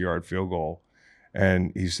 60-yard field goal,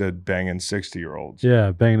 and he said banging 60-year-olds.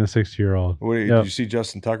 Yeah, banging a 60-year-old. Did you see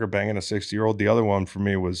Justin Tucker banging a 60-year-old? The other one for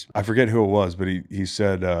me was, I forget who it was, but he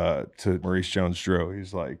said to Maurice Jones-Drew,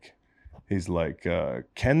 He's like,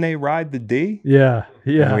 can they ride the D? Yeah.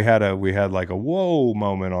 And Yeah. we had like a whoa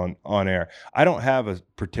moment on air. I don't have a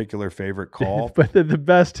particular favorite call. But the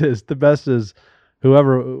best is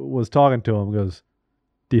whoever was talking to him goes,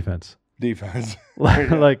 defense. Defense.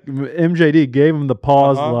 Like MJD gave him the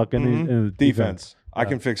pause look and, Mhm. and Defense. I Yeah.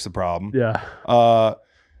 can fix the problem. Yeah.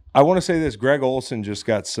 I want to say this. Greg Olson just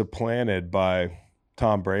got supplanted by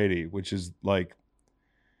Tom Brady, which is like,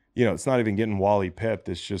 it's not even getting Wally pipped.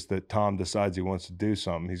 It's just that Tom decides he wants to do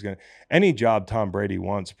something. He's going to, any job Tom Brady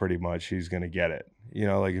wants, pretty much, he's going to get it.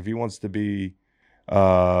 Like if he wants to be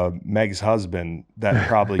Meg's husband, that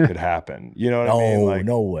probably could happen. You know what I mean? Like,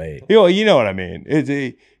 no way. you know what I mean.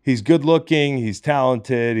 He's good looking. He's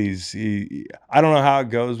talented. I don't know how it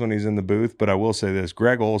goes when he's in the booth, but I will say this: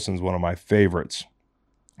 Greg Olson's one of my favorites.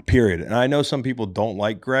 Period. And I know some people don't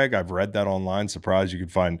like Greg. I've read that online. Surprised you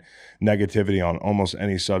could find negativity on almost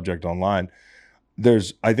any subject online.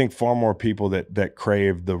 There's, I think, far more people that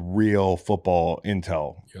crave the real football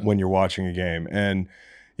intel when you're watching a game. And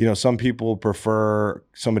some people prefer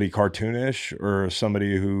somebody cartoonish or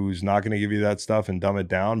somebody who's not going to give you that stuff and dumb it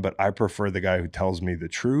down. But I prefer the guy who tells me the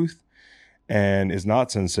truth and is not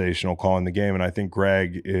sensational calling the game. And I think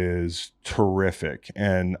Greg is terrific.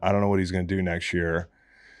 And I don't know what he's going to do next year.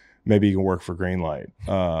 Maybe he can work for Greenlight.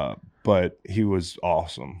 But he was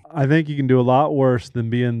awesome. I think you can do a lot worse than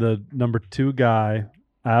being the number 2 guy,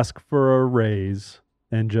 ask for a raise,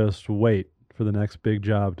 and just wait for the next big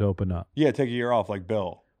job to open up. Yeah, take a year off like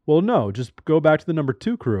Bill. Well, no, just go back to the number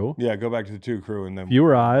 2 crew. Yeah, go back to the 2 crew and then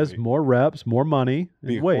Fewer eyes, more reps, more money,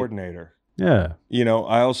 be a and wait. coordinator. Yeah.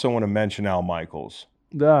 I also want to mention Al Michaels.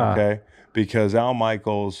 Ah. Okay, because Al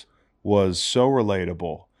Michaels was so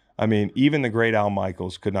relatable. I mean, even the great Al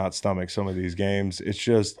Michaels could not stomach some of these games. It's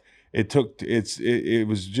just it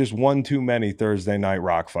was just one too many Thursday night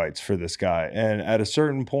rock fights for this guy. And at a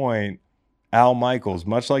certain point, Al Michaels,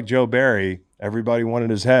 much like Joe Barry, everybody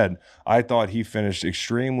wanted his head. I thought he finished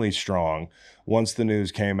extremely strong once the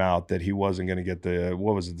news came out that he wasn't going to get the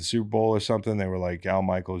Super Bowl or something. They were like, Al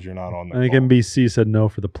Michaels, you're not on the I think call. NBC said no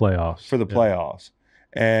for the playoffs. For the playoffs.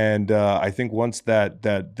 And I think once that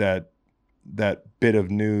bit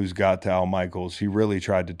of news got to Al Michaels, he really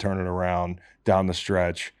tried to turn it around down the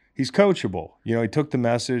stretch. He's coachable. He took the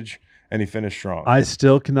message and he finished strong. I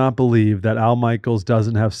still cannot believe that Al Michaels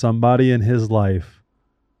doesn't have somebody in his life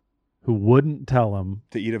who wouldn't tell him,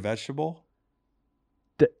 to eat a vegetable?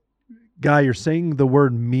 guy, you're saying the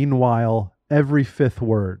word meanwhile every 5th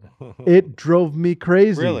word. It drove me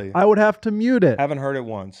crazy. Really? I would have to mute it. Haven't heard it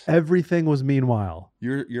once. Everything was meanwhile.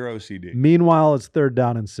 You're OCD. Meanwhile, it's 3rd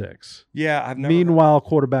down and 6. Yeah, I've never Meanwhile,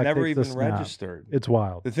 quarterback never takes the even snap. registered. It's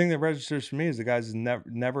wild. The thing that registers for me is the guy's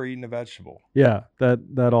never eaten a vegetable. Yeah,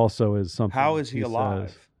 that also is something. How is he says.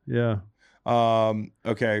 alive? Yeah.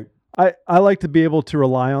 Okay. I like to be able to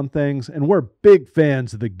rely on things, and we're big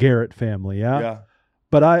fans of the Garrett family, Yeah.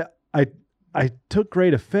 But I took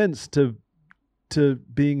great offense to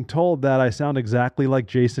being told that I sound exactly like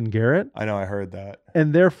Jason Garrett, I know, I heard that.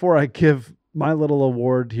 and therefore I give my little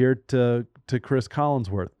award here to Chris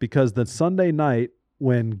Collinsworth, because the Sunday night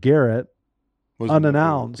when Garrett Was in the booth.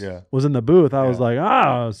 unannounced Yeah. was in the booth, I was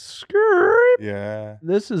Yeah. like, screw. Yeah.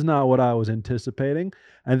 This is not what I was anticipating.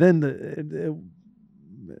 And then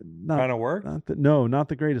Kind of work? not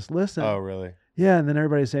the greatest listen. Oh, really? Yeah, and then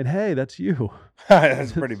everybody's saying, "Hey, that's you."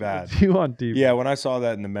 That's pretty bad. It's you on TV. Yeah, when I saw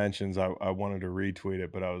that in the mentions, I wanted to retweet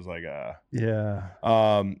it, but I was like, Yeah.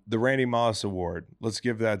 The Randy Moss Award. Let's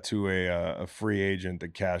give that to a free agent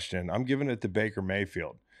that cashed in. I'm giving it to Baker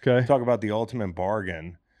Mayfield. Okay. Talk about the ultimate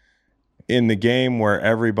bargain in the game where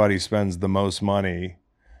everybody spends the most money.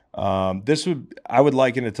 I would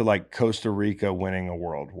liken it to like Costa Rica winning a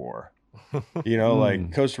world war.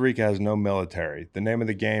 Like Costa Rica has no military. The name of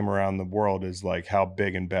the game around the world is like, how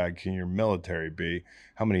big and bad can your military be?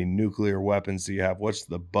 How many nuclear weapons do you have? What's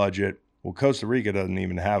the budget? Well, Costa Rica doesn't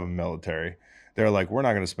even have a military. They're like, we're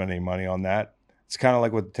not going to spend any money on that. It's kind of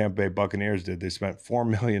like what the Tampa Bay Buccaneers did. They spent $4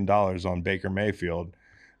 million on Baker Mayfield.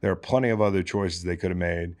 There are plenty of other choices they could have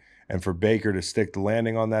made. And for Baker to stick the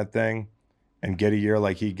landing on that thing and get a year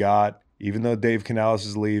like he got, even though Dave Canales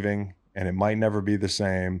is leaving and it might never be the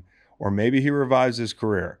same, or maybe he revives his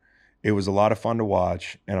career. It was a lot of fun to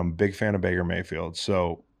watch, and I'm a big fan of Baker Mayfield.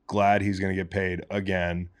 So glad he's going to get paid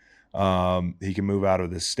again. He can move out of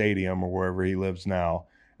this stadium or wherever he lives now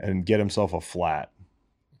and get himself a flat.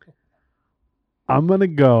 I'm going to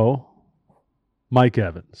go Mike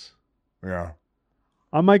Evans. Yeah.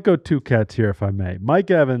 I might go 2 cats here if I may. Mike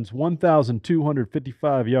Evans,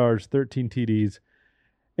 1,255 yards, 13 TDs.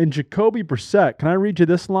 And Jacoby Brissett, can I read you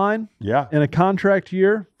this line? Yeah. In a contract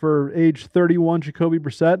year for age 31, Jacoby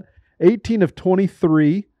Brissett, 18 of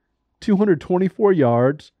 23, 224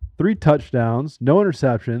 yards, 3 touchdowns, no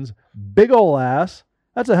interceptions, big ol' ass.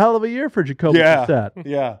 That's a hell of a year for Jacoby Yeah. Brissett.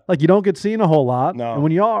 Yeah. Like, you don't get seen a whole lot. No. And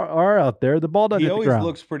when you are out there, the ball doesn't He hit the always ground.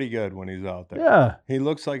 looks pretty good when he's out there. Yeah. He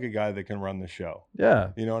looks like a guy that can run the show. Yeah.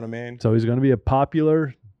 You know what I mean? So he's going to be a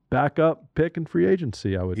popular backup pick in free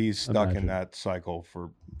agency, I would He's stuck imagine. in that cycle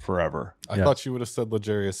for forever. I Yeah. thought you would have said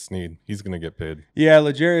L'Jarius Sneed. He's going to get paid. Yeah,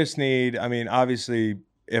 L'Jarius Sneed. I mean, obviously,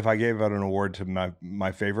 if I gave out an award to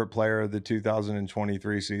my favorite player of the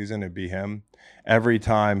 2023 season, it'd be him. Every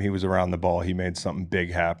time he was around the ball, he made something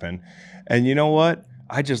big happen. And you know what?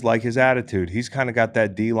 I just like his attitude. He's kind of got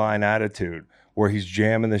that D-line attitude where he's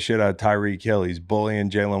jamming the shit out of Tyreek Hill. He's bullying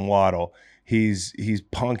Jalen Waddle. He's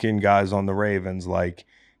punking guys on the Ravens. Like,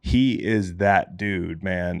 he is that dude,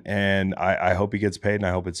 man. And I hope he gets paid, and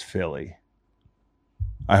I hope it's Philly.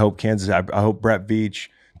 I hope I hope Brett Veach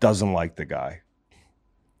doesn't like the guy.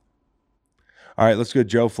 All right, let's go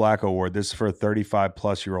Joe Flacco Award. This is for a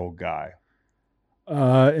 35-plus-year-old guy.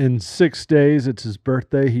 In 6 days, it's his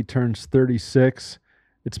birthday. He turns 36.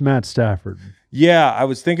 It's Matt Stafford. Yeah, I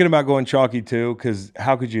was thinking about going chalky too, because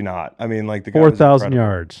how could you not? I mean, like the guy was 4,000 incredible.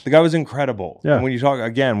 yards. The guy was incredible. Yeah. And when you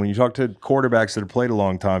talk to quarterbacks that have played a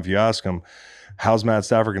long time, if you ask them, how's Matt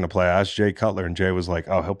Stafford going to play? I asked Jay Cutler, and Jay was like,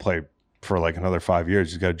 oh, he'll play for like another 5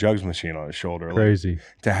 years. He's got a jugs machine on his shoulder. Like, Crazy.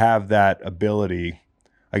 to have that ability,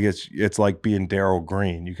 I guess it's like being Darryl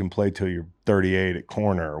Green. You can play till you're 38 at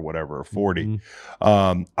corner or whatever, or 40. Mhm.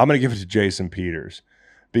 I'm going to give it to Jason Peters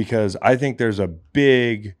because I think there's a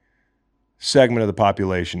big segment of the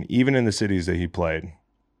population, even in the cities that he played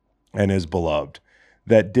and is beloved,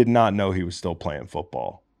 that did not know he was still playing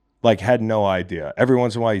football. Like, had no idea. Every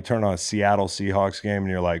once in a while, you turn on a Seattle Seahawks game and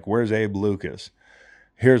you're like, where's Abe Lucas?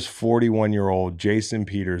 Here's 41-year-old Jason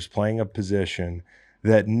Peters playing a position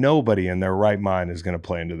that nobody in their right mind is going to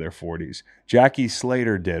play into their 40s. Jackie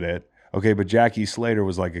Slater did it, okay, but Jackie Slater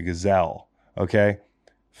was like a gazelle, okay?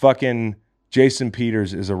 Fucking Jason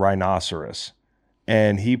Peters is a rhinoceros,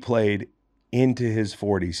 and he played into his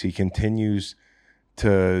 40s. He continues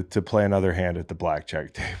to play another hand at the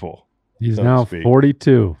blackjack table. He's so to now speak.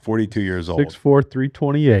 42. 42 years old. 6'4",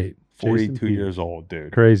 328. 42 Jason years old, dude.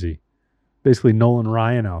 Peters. Crazy. Basically Nolan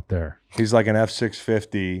Ryan out there. He's like an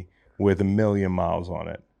F-650 with 1 million miles on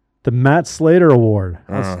it. The Matt Slater Award.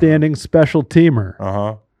 Outstanding special teamer.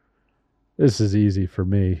 Uh-huh. This is easy for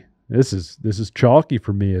me. This is chalky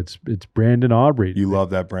for me. It's Brandon Aubrey. You love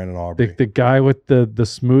that Brandon Aubrey. the guy with the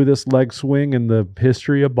smoothest leg swing in the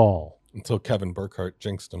history of ball. Until Kevin Burkhardt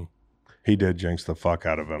jinxed him. He did jinx the fuck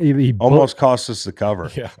out of him. He Almost cost us the cover.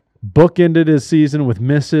 Yeah. bookended his season with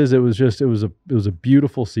misses. It was a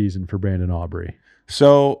beautiful season for Brandon Aubrey.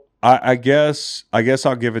 So I guess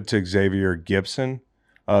I'll give it to Xavier Gibson,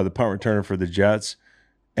 the punt returner for the Jets.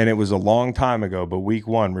 And it was a long time ago, but week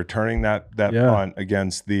 1, returning that Yeah. punt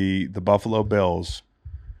against the Buffalo Bills,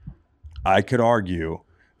 I could argue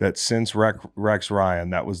that since Rex Ryan,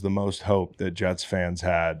 that was the most hope that Jets fans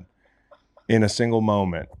had in a single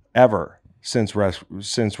moment ever since Rex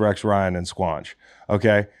Ryan and Squanch.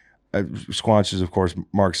 Okay, Squanch is of course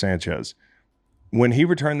Mark Sanchez. When he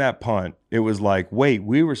returned that punt, it was like, wait,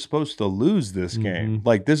 we were supposed to lose this game.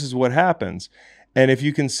 Like, this is what happens. And if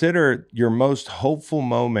you consider your most hopeful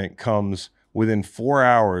moment comes within 4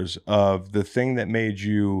 hours of the thing that made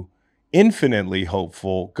you infinitely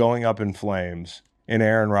hopeful going up in flames in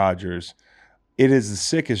Aaron Rodgers, it is the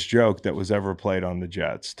sickest joke that was ever played on the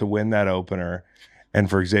Jets to win that opener and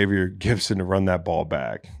for Xavier Gibson to run that ball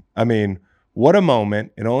back. I mean, what a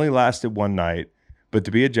moment. It only lasted one night, but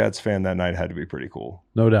to be a Jets fan that night had to be pretty cool.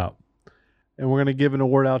 No doubt. And we're going to give an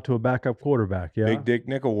award out to a backup quarterback. Yeah. Big Dick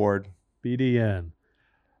Nick Award. BDN.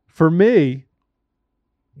 For me,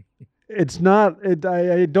 it's not.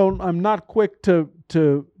 I'm not quick to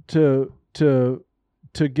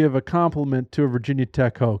give a compliment to a Virginia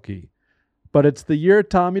Tech Hokie, but it's the year of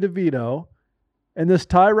Tommy DeVito, and this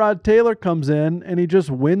Tyrod Taylor comes in and he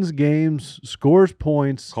just wins games, scores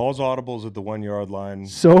points, Calls audibles at the 1 yard line.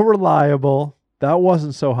 so reliable. That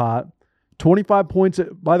wasn't so hot. 25 points.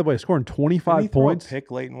 By the way, scoring Didn't 25 he throw points a pick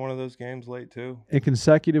late in one of those games late too? in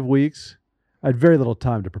consecutive weeks. I had very little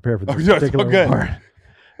time to prepare for this Oh, no, it's particular all good. award.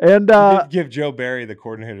 And You did give Joe Barry the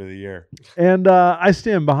coordinator of the year. I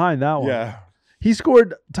stand behind that one. Yeah.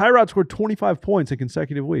 Tyrod scored 25 points in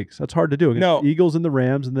consecutive weeks. That's hard to do against No. the Eagles and the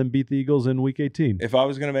Rams and then beat the Eagles in week 18. If I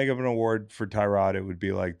was going to make up an award for Tyrod, it would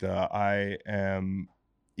be like I am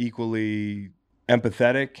equally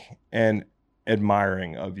empathetic and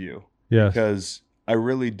admiring of you, Yes. because I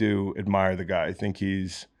really do admire the guy. I think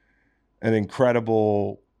he's an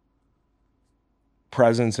incredible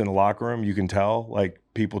presence in the locker room. You can tell, like,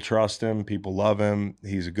 people trust him, people love him.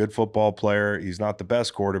 He's a good football player. He's not the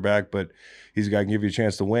best quarterback, but he's a guy who can give you a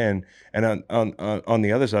chance to win. And on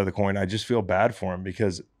the other side of the coin, I just feel bad for him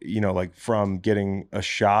because, like, from getting a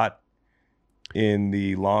shot in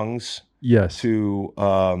the lungs Yes. to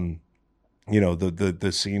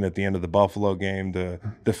the scene at the end of the Buffalo game,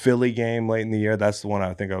 the Philly game late in the year. That's the one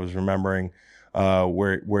I think I was remembering,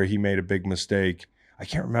 where he made a big mistake. I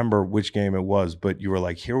can't remember which game it was, but you were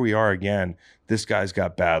like, here we are again. This guy's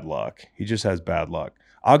got bad luck. He just has bad luck.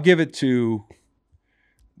 I'll give it to,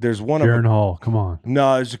 there's one Jaron of Hall, come on.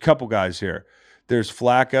 no, there's a couple guys here. There's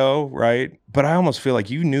Flacco, right? But I almost feel like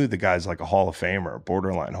you knew the guy's like a Hall of Famer,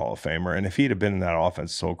 borderline Hall of Famer. And if he'd have been in that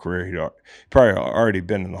offense his whole career, he'd probably already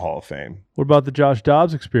been in the Hall of Fame. What about the Josh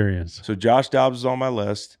Dobbs experience? So Josh Dobbs is on my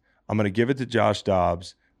list. I'm going to give it to Josh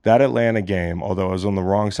Dobbs. That Atlanta game, although I was on the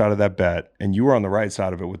wrong side of that bet, and you were on the right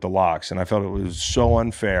side of it with the locks, and I felt it was so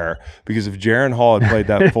unfair because if Jaron Hall had played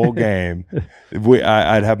that full game,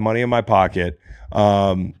 I'd have money in my pocket.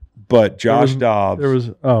 But Josh Dobbs, There was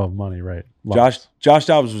money, right? Josh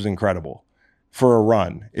Dobbs was incredible for a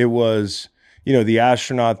run. It was, the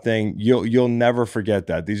astronaut thing. You'll never forget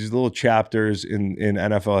that. These little chapters in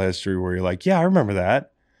NFL history where you're like, yeah, I remember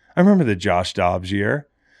that. I remember the Josh Dobbs year.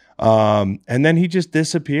 And then he just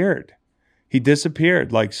disappeared. He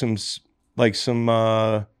disappeared like an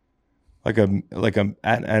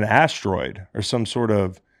asteroid or some sort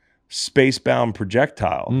of space-bound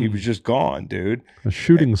projectile. He was just gone, dude. A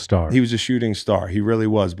shooting star. He was a shooting star. He really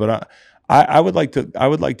was. But I would like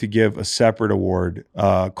to give a separate award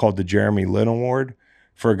called the Jeremy Lin Award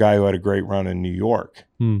for a guy who had a great run in New York.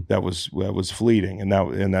 That was fleeting,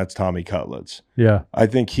 and that's Tommy Cutlets. Yeah. I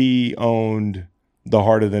think he owned the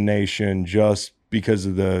heart of the nation just because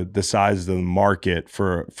of the size of the market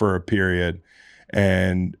for a period.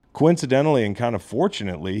 And coincidentally and kind of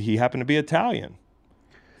fortunately, he happened to be Italian.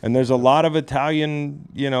 And there's a lot of Italian,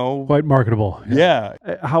 Quite marketable. yeah.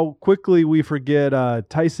 How quickly we forget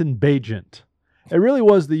Tyson Bagent. It really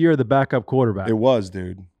was the year of the backup quarterback. It was,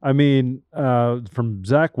 dude. I mean, from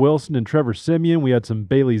Zach Wilson and Trevor Siemian, we had some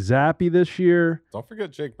Bailey Zappi this year. Don't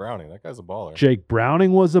forget Jake Browning. That guy's a baller. Jake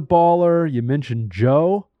Browning was a baller. You mentioned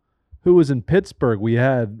Joe, who was in Pittsburgh. We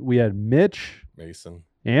had Mitch Mason.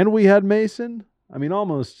 and we had Mason. I mean,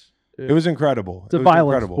 almost. It was incredible. It's a It was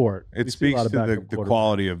violent incredible. sport. It We see a lot speaks of to backup the quarterbacks.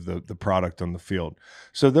 quality of the product on the field.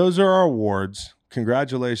 So those are our awards.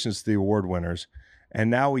 Congratulations to the award winners. And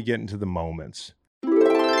now we get into the moments.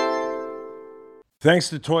 Thanks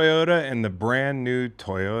to Toyota and the brand new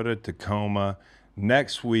Toyota Tacoma.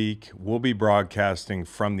 Next week, we'll be broadcasting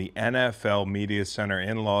from the NFL Media Center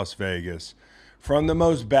in Las Vegas from the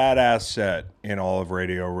most badass set in all of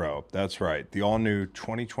Radio Row. That's right, the all-new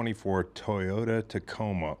 2024 Toyota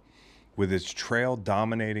Tacoma with its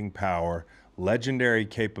trail-dominating power, legendary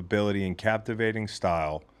capability, and captivating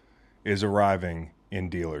style is arriving in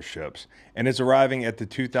dealerships. And it's arriving at the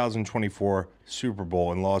 2024 Super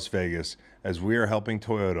Bowl in Las Vegas as we are helping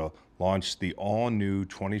Toyota launch the all-new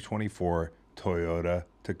 2024 Toyota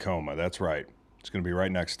Tacoma. That's right. It's going to be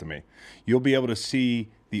right next to me. You'll be able to see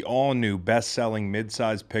the all-new best-selling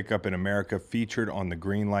midsize pickup in America featured on the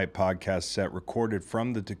Greenlight podcast set recorded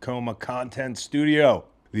from the Tacoma Content Studio.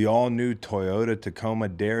 The all-new Toyota Tacoma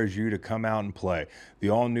dares you to come out and play. The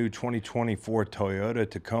all-new 2024 Toyota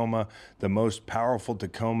Tacoma, the most powerful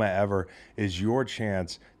Tacoma ever, is your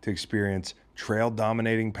chance to experience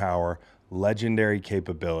trail-dominating power, legendary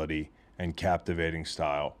capability, and captivating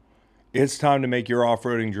style. It's time to make your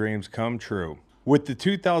off-roading dreams come true. With the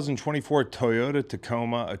 2024 Toyota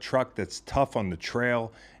Tacoma, a truck that's tough on the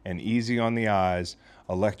trail and easy on the eyes,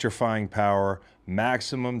 electrifying power,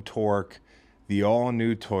 maximum torque, the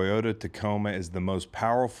all-new Toyota Tacoma is the most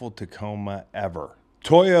powerful Tacoma ever.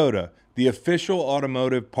 Toyota, the official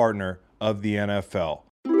automotive partner of the NFL.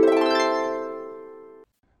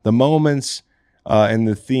 The moments and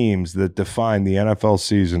the themes that define the NFL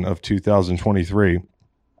season of 2023.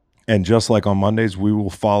 And just like on Mondays, we will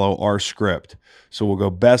follow our script. So we'll go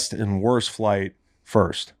best and worst flight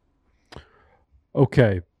first.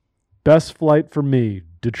 Okay. Best flight for me,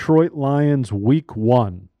 Detroit Lions week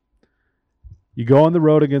 1. You go on the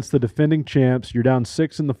road against the defending champs. You're down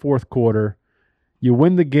 6 in the fourth quarter. You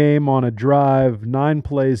win the game on a drive, 9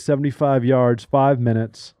 plays, 75 yards, 5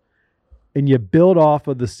 minutes. And you build off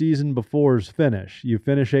of the season before's finish. You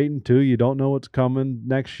finish 8-2. You don't know what's coming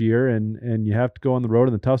next year, and you have to go on the road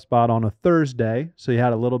in the tough spot on a Thursday. So you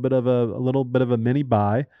had a little bit of a mini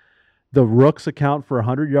bye. The Rooks account for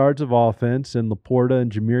 100 yards of offense in Laporta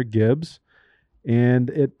and Jahmyr Gibbs, and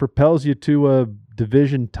it propels you to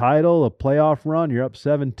division title, a playoff run. You're up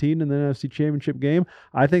 17 in the NFC Championship game.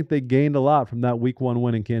 I think they gained a lot from that Week 1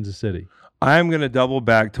 win in Kansas City. I'm going to double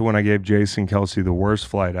back to when I gave Jason Kelsey the worst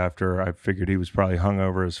flight after I figured he was probably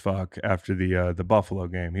hungover as fuck after the Buffalo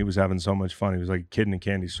game. He was having so much fun. He was like a kid in a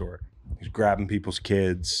candy store. He was grabbing people's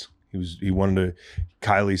kids.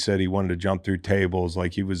 Kylie said he wanted to jump through tables.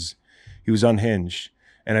 Like he was unhinged.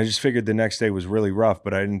 And I just figured the next day was really rough,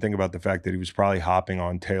 but I didn't think about the fact that he was probably hopping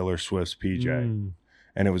on Taylor Swift's PJ.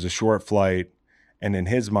 And it was a short flight. And in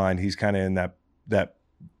his mind, he's kind of in that,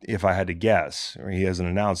 if I had to guess, or he hasn't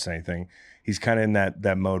announced anything, he's kind of in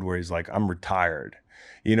that mode where he's like, I'm retired.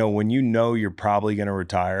 You know, when you know you're probably going to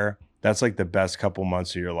retire, that's like the best couple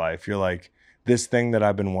months of your life. You're like, this thing that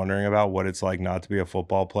I've been wondering about, what it's like not to be a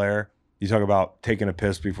football player. You talk about taking a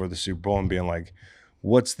piss before the Super Bowl and being like,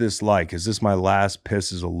 what's this like? Is this my last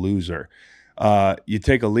piss as a loser? You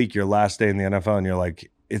take a leak your last day in the NFL and you're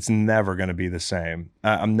like, it's never going to be the same.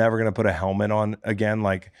 I'm never going to put a helmet on again.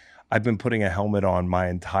 Like I've been putting a helmet on my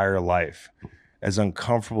entire life. As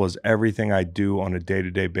uncomfortable as everything I do on a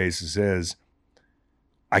day-to-day basis is,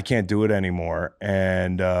 I can't do it anymore.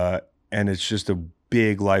 And it's just a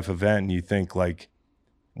big life event. And you think like,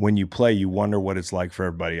 when you play, you wonder what it's like for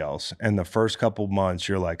everybody else. And the first couple months,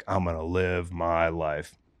 you're like, I'm going to live my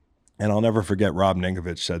life. And I'll never forget Rob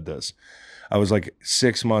Ninkovich said this. I was like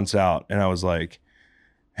 6 months out and I was like,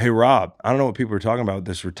 hey, Rob, I don't know what people are talking about,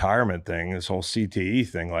 this retirement thing, this whole CTE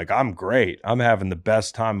thing. Like, I'm great. I'm having the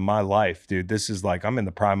best time of my life, dude. This is like, I'm in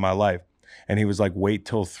the prime of my life. And he was like, wait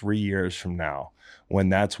till 3 years from now when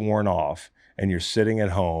that's worn off and you're sitting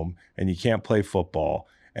at home and you can't play football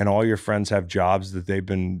and all your friends have jobs that they've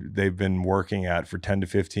been working at for 10 to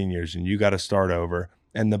 15 years and you got to start over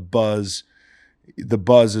and the buzz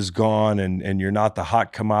is gone and you're not the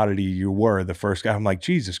hot commodity you were the first guy. I'm like,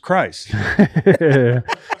 Jesus Christ.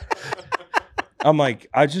 I'm like,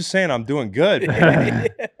 I'm just saying I'm doing good, man.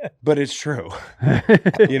 But it's true.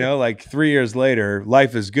 You know, like 3 years later,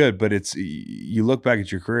 life is good, but you look back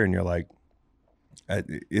at your career and you're like,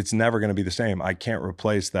 it's never going to be the same. I can't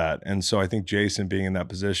replace that. And so I think Jason being in that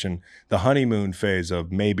position, the honeymoon phase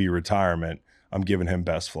of maybe retirement, I'm giving him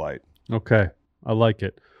best flight. Okay. I like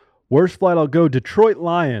it. Worst flight, I'll go Detroit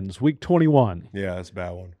Lions, week 21. Yeah, that's a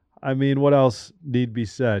bad one. I mean, what else need be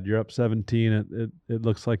said? You're up 17. It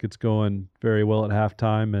looks like it's going very well at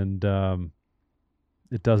halftime, and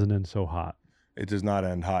it doesn't end so hot. It does not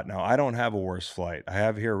end hot. Now, I don't have a worst flight. I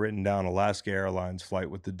have here written down Alaska Airlines flight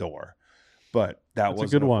with the door. But that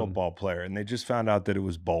wasn't a football player. And they just found out that it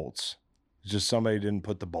was bolts. It's just somebody didn't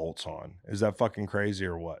put the bolts on. Is that fucking crazy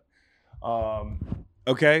or what?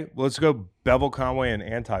 Okay, let's go Bevel Conway and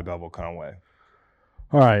anti-Bevel Conway.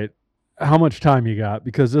 All right. How much time you got?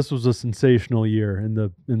 Because this was a sensational year in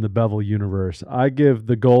the Bevel universe. I give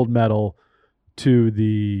the gold medal to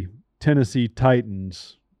the Tennessee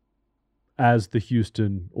Titans as the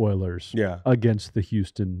Houston Oilers against the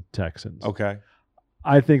Houston Texans. Okay.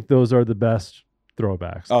 I think those are the best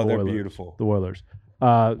throwbacks. Oh, they're beautiful. The Oilers.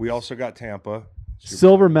 We also got Tampa.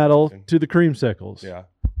 Silver medal to the Creamsicles. Yeah.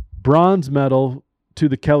 Bronze medal to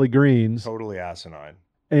the Kelly Greens. Totally asinine.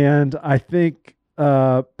 And I think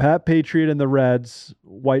Pat Patriot and the Reds,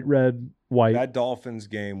 white, red, white. That Dolphins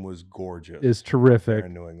game was gorgeous. Is terrific.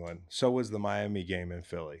 In New England. So was the Miami game in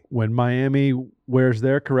Philly. When Miami wears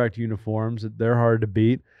their correct uniforms, they're hard to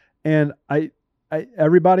beat. And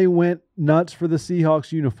everybody went nuts for the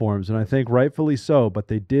Seahawks uniforms, and I think rightfully so, but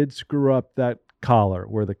they did screw up that collar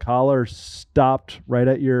where the collar stopped right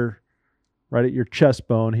at your chest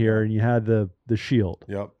bone here, and you had the shield,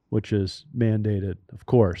 which is mandated, of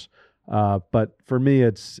course. But for me,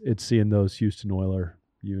 it's seeing those Houston Oiler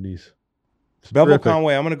unis. Bevel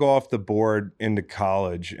Conway, I'm going to go off the board into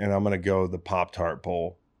college, and I'm going to go the Pop-Tart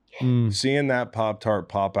Bowl. Seeing that Pop-Tart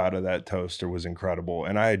pop out of that toaster was incredible.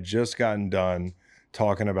 And I had just gotten done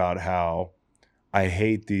talking about how I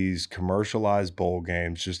hate these commercialized bowl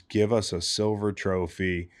games. Just give us a silver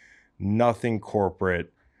trophy, nothing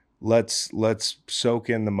corporate. Let's soak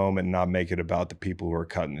in the moment and not make it about the people who are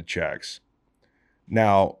cutting the checks.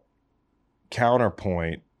 Now,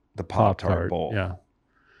 counterpoint, the Pop-Tart Bowl. Yeah.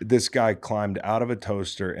 This guy climbed out of a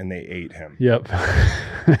toaster and they ate him. Yep.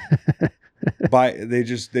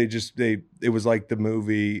 It was like the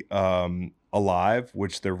movie Alive,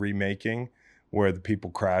 which they're remaking, where the people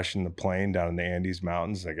crash in the plane down in the Andes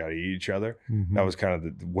Mountains. They got to eat each other. Mm-hmm. That was kind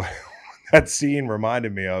of what that scene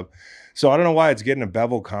reminded me of. So I don't know why it's getting a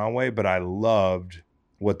Bevel Conway, but I loved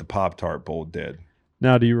what the Pop-Tart Bowl did.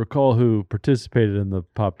 Now, do you recall who participated in the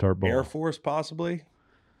Pop-Tart Bowl? Air Force, possibly?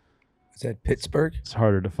 Is that Pittsburgh? It's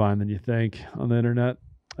harder to find than you think on the internet.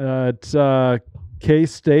 It's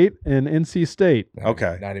K-State and NC State.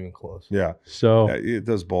 Okay. Not even close. Yeah. So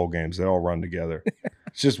Those bowl games, they all run together.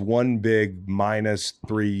 It's just one big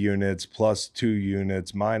 -3 units, +2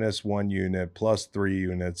 units, -1 unit, +3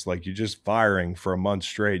 units. Like you're just firing for a month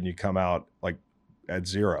straight and you come out like at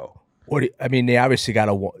 0. They obviously got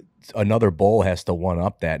another bowl has to one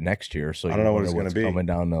up that next year. So I don't know what it's going to be coming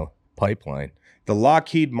down the pipeline. The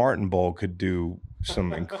Lockheed Martin Bowl could do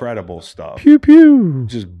some incredible stuff. pew pew.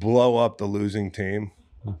 Just blow up the losing team.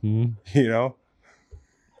 Mhm. You know,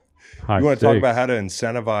 High you want to talk stakes. about how to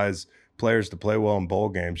incentivize players to play well in bowl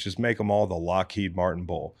games? Just make them all the Lockheed Martin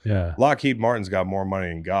Bowl. Yeah. Lockheed Martin's got more money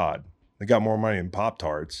than God. They got more money than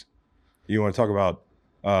Pop-Tarts. You want to talk about,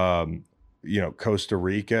 Costa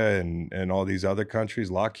Rica and all these other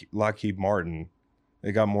countries? Lockheed Martin,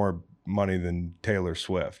 they got more money than Taylor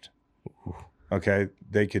Swift. Okay,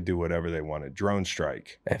 they could do whatever they wanted. Drone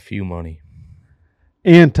strike. FU money.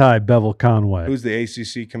 Anti-Bevel Conway. Who's the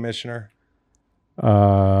ACC commissioner?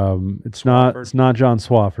 It's not John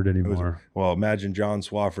Swafford anymore. Well, imagine John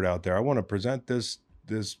Swafford out there. I want to present this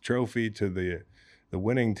trophy to the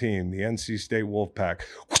winning team, the NC State Wolfpack.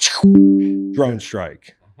 Drone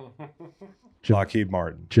strike. Lockheed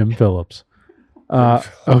Martin. Jim Phillips.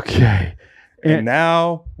 Okay. And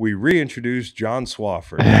now we reintroduce John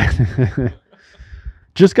Swafford.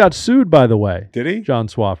 Just got sued, by the way. Did he? John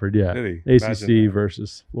Swafford, yeah. Did he? ACC Imagine that.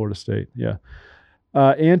 versus Florida State, yeah.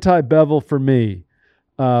 Anti-Bevel for me.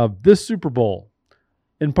 This Super Bowl,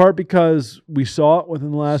 in part because we saw it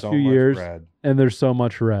within the last So few much years, red. and there's so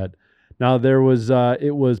much red. Now,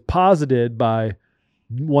 it was posited by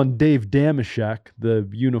one Dave Damashek, the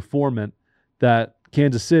uniformant, that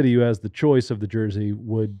Kansas City, who has the choice of the jersey,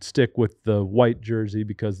 would stick with the white jersey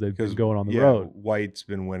because they've been going on the road. White's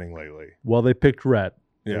been winning lately. Well, they picked red.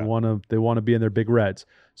 Yeah. They want to be in their big reds.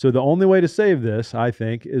 So the only way to save this, I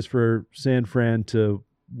think, is for San Fran to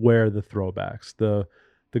wear the throwbacks. The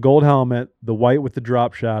gold helmet, the white with the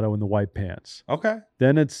drop shadow, and the white pants. Okay.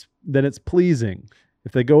 Then it's pleasing.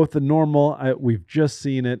 If they go with the normal, we've just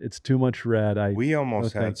seen it. It's too much red. We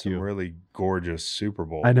almost had thank some you. really gorgeous Super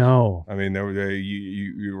Bowls. I know. I mean,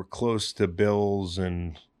 you were close to Bills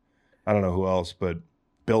and I don't know who else, but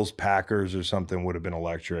Bills Packers or something would have been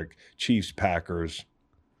electric. Chiefs Packers,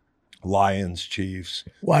 Lions Chiefs.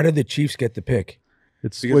 Why did the Chiefs get the pick?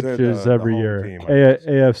 It Because they're switches the every home year. team, I guess.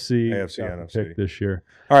 AFC AFC, got the NFC. pick this year.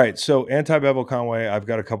 All right, so anti-Bevel Conway, I've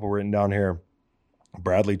got a couple written down here.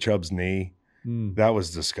 Bradley Chubb's knee, that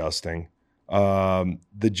was disgusting.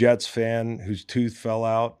 The Jets fan whose tooth fell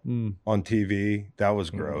out on TV, that was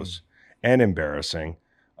gross and embarrassing.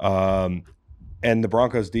 And the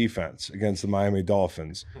Broncos defense against the Miami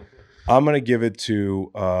Dolphins. I'm going to give it to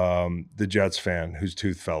the Jets fan whose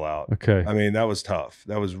tooth fell out. Okay. I mean, that was tough.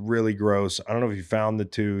 That was really gross. I don't know if he found the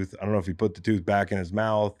tooth. I don't know if he put the tooth back in his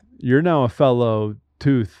mouth. You're now a fellow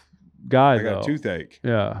tooth guy, I though. got a toothache.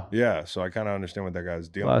 Yeah. Yeah, so I kind of understand what that guy's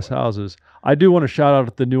dealing Glass with. houses. I do want to shout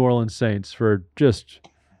out the New Orleans Saints for just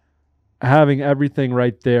having everything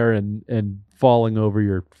right there and falling over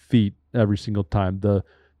your feet every single time.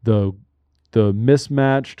 The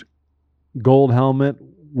mismatched gold helmet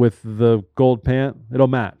with the gold pant, it'll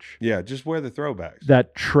match. Yeah, just wear the throwbacks.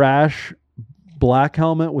 That trash black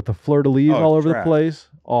helmet with the fleur-de-lis Oh, all over trash. the place,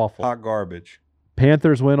 awful. Hot garbage.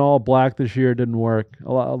 Panthers went all black this year, didn't work.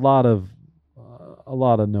 A lot of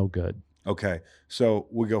no good. Okay, so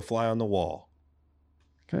we go fly on the wall.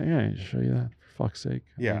 Okay, yeah, I show you that for fuck's sake.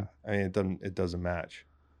 Yeah, I mean it doesn't match.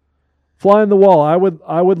 Fly on the wall. I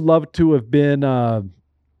would love to have been a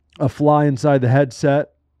fly inside the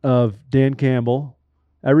headset of Dan Campbell.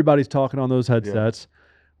 Everybody's talking on those headsets.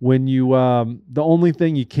 When you the only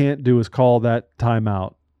thing you can't do is call that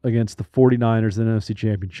timeout against the 49ers in the NFC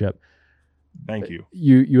Championship. Thank you.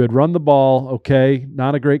 You had run the ball, okay,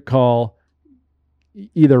 not a great call.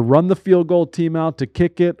 Either run the field goal team out to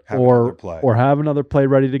kick it Have another play. or have another play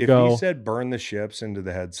ready to If go. he said burn the ships into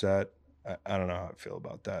the headset, I don't know how I feel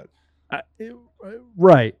about that.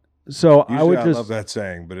 Right. So I Usually would I just love that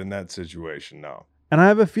saying, but in that situation, no. And I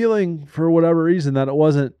have a feeling, for whatever reason, that it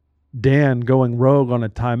wasn't Dan going rogue on a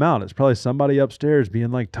timeout. It's probably somebody upstairs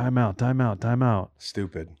being like, timeout, timeout, timeout.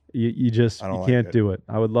 Stupid. You just I don't you like can't it. do it.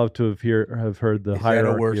 I would love to have heard the Is that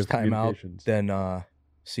hierarchy a worse of timeout communications. than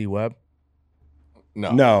C Webb?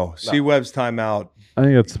 No. C Webb's timeout I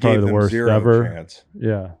think that's gave probably the them worst zero ever. chance,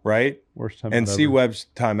 Yeah, right? worst timeout And C ever. Webb's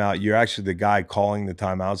timeout, you're actually the guy calling the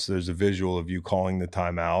timeout, so there's a visual of you calling the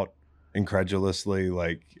timeout incredulously,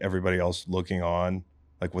 like everybody else looking on,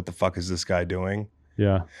 like what the fuck is this guy doing?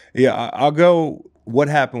 Yeah. Yeah, I'll go. What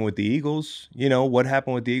happened with the Eagles? What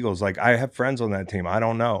happened with the Eagles? Like, I have friends on that team. I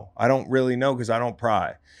don't know. I don't really know because I don't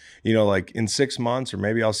pry. Like in 6 months, or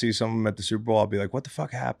maybe I'll see some of them at the Super Bowl. I'll be like, what the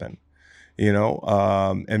fuck happened?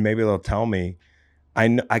 And maybe they'll tell me.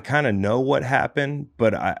 I kind of know what happened,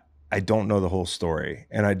 but I don't know the whole story.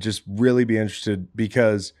 And I'd just really be interested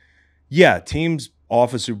because, yeah, teams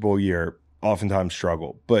off a Super Bowl year oftentimes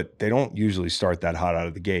struggle, but they don't usually start that hot out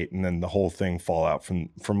of the gate and then the whole thing fall out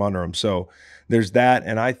from under them. So there's that.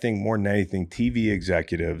 And I think more than anything, TV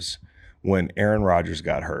executives, when Aaron Rodgers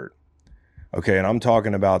got hurt, okay, and I'm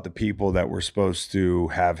talking about the people that were supposed to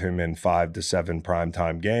have him in 5 to 7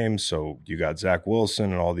 primetime games. So you got Zach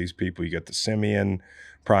Wilson and all these people. You get the Simeon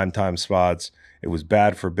primetime spots. It was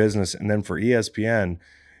bad for business. And then for ESPN,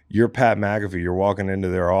 you're Pat McAfee. You're walking into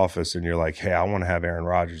their office and you're like, hey, I want to have Aaron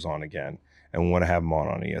Rodgers on again. And we want to have him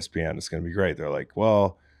on ESPN. It's going to be great. They're like,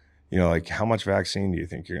 well, like, how much vaccine do you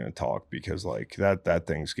think you're going to talk? Because like that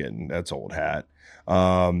thing's that's old hat.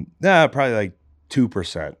 Probably like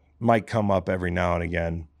 2%. Might come up every now and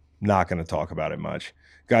again. Not going to talk about it much.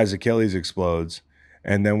 Guy's Achilles explodes.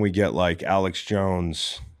 And then we get like Alex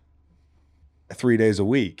Jones 3 days a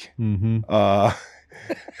week.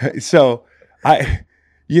 So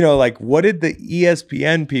like, what did the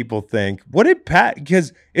ESPN people think? What did Pat,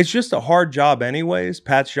 because it's just a hard job anyways.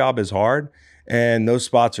 Pat's job is hard and those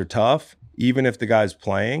spots are tough, even if the guy's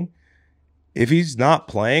playing. If he's not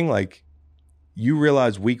playing, like, you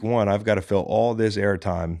realize week 1, I've got to fill all this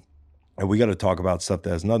airtime and we got to talk about stuff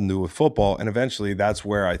that has nothing to do with football. And eventually that's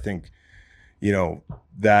where I think,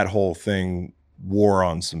 that whole thing wore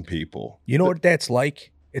on some people. You know what that's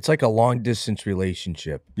like? It's like a long distance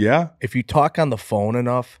relationship. Yeah. If you talk on the phone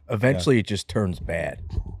enough, eventually it just turns bad.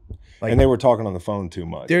 Like, and they were talking on the phone too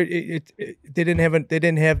much. They didn't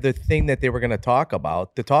have the thing that they were going to talk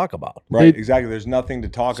about. Right, exactly. There's nothing to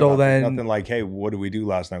talk So about. There's then- nothing like, hey, what did we do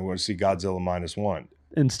last night? We want to see Godzilla -1.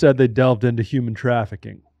 Instead, they delved into human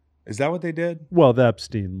trafficking. Is that what they did? Well, the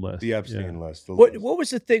Epstein list. The Epstein list. the What list. was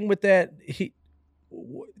the thing with that?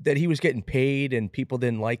 That he was getting paid and people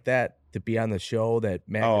didn't like that to be on the show. That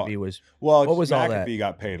McAfee was. Well, what was all that? McAfee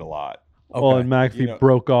got paid a lot. Well, and McAfee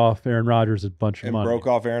broke off Aaron Rodgers a bunch of And money. broke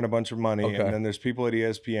off Aaron a bunch of money. Okay. And then there's people at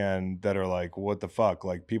ESPN that are like, what the fuck?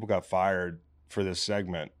 Like, people got fired for this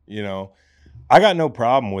segment. I got no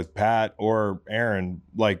problem with Pat or Aaron.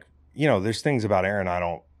 Like, there's things about Aaron I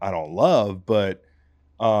don't love, but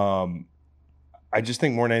I just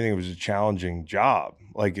think more than anything it was a challenging job.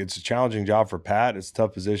 Like, it's a challenging job for Pat. It's a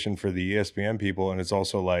tough position for the ESPN people. And it's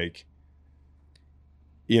also like,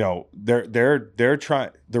 they're trying.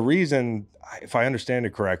 The reason, if I understand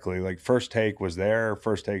it correctly, like, First Take was there,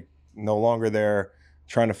 First Take no longer there,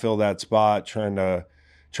 trying to fill that spot, trying to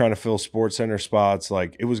fill Sports Center spots.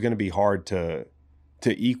 Like, it was going to be hard to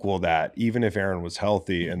equal that, even if Aaron was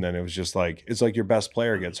healthy. And then it was just like, it's like your best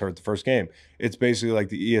player gets hurt the first game. It's basically like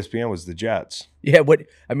the ESPN was the Jets. Yeah,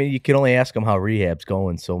 you can only ask him how rehab's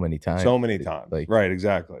going so many times. So many times. Like- Right,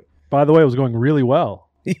 exactly. By the way, it was going really well.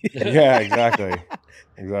 Yeah, exactly.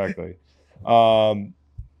 Exactly.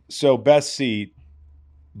 So best seat.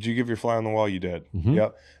 Did you give your fly on the wall? You did. Mhm.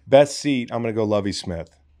 Yep. Best seat, I'm going to go Lovie Smith.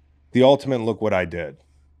 The ultimate look what I did.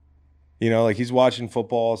 Like, he's watching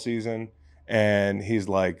football all season and he's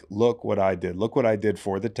like, look what I did. Look what I did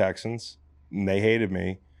for the Texans. And they hated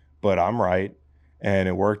me, but I'm right. And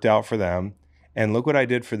it worked out for them. And look what I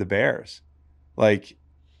did for the Bears. Like,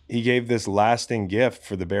 he gave this lasting gift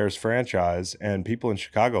for the Bears franchise, and people in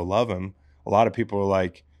Chicago love him. A lot of people are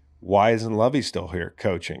like, why isn't Lovey still here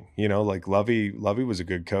coaching? Like, Lovey was a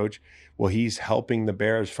good coach. Well, he's helping the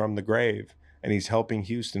Bears from the grave, and he's helping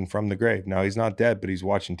Houston from the grave. Now, he's not dead, but he's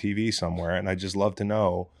watching TV somewhere, and I just love to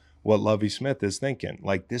know what Lovie Smith is thinking.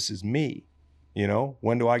 Like, this is me.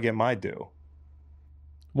 When do I get my due?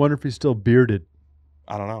 Wonder if he's still bearded.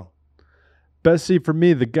 I don't know. Best seat for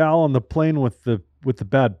me, the gal on the plane with the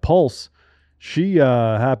bad pulse. She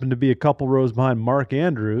happened to be a couple rows behind Mark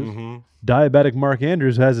Andrews. Mm-hmm. Diabetic Mark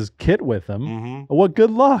Andrews has his kit with him. Mm-hmm. What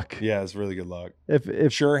good luck. Yeah, it's really good luck.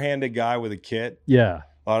 If Sure-handed guy with a kit. yeah.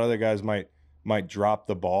 A lot of other guys might drop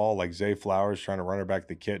the ball, like Zay Flowers trying to run her back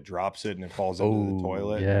the kit, drops it, and it falls into the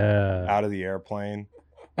toilet, Yeah. out of the airplane.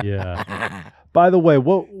 Yeah. By the way,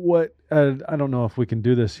 what I don't know if we can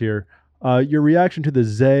do this here. Your reaction to the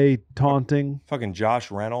Zay taunting. Fucking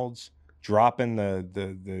Josh Reynolds dropping the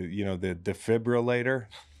defibrillator.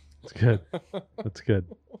 That's good. That's good.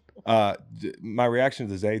 My reaction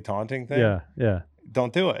to the Zay taunting thing. Yeah.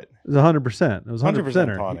 Don't do it. It was 100%. It was 100%.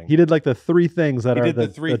 100% taunting. He did like the three things that He are did the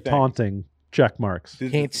the three things. taunting. check marks.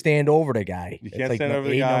 Can't stand over the guy. You It's can't like stand the over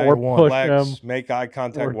the A guy. number Or one. push Flex, him, make eye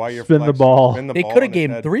contact or while you're spin the flexing, ball. spin the They ball could have on gave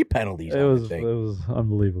his him head. 3 penalties. It I would was think.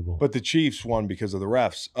 unbelievable. But the Chiefs won because of the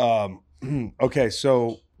refs. Okay,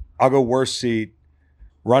 so I'll go worst seat.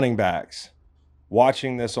 Running backs.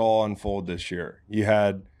 Watching this all unfold this year, you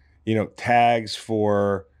had, tags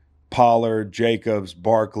for Pollard, Jacobs,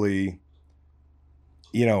 Barkley.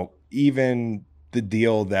 Even the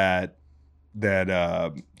deal that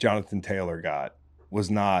Jonathan Taylor got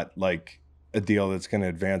was not like a deal that's going to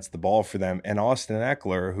advance the ball for them. And Austin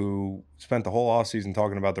Eckler, who spent the whole offseason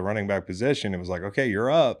talking about the running back position, it was like, okay,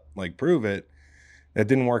 you're up, like prove it. That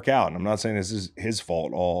didn't work out. And I'm not saying this is his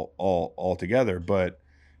fault all together, but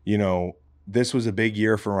this was a big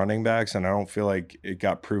year for running backs, and I don't feel like it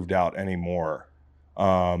got proved out anymore.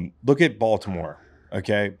 Look at Baltimore.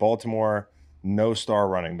 Okay, Baltimore, no star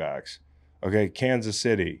running backs. Okay, Kansas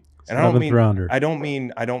City. And I don't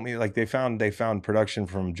mean like they found production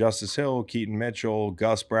from Justice Hill, Keaton Mitchell,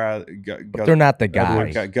 Gus Bradley. But they're not the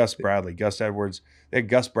guys. Gus Bradley, Gus Edwards. They had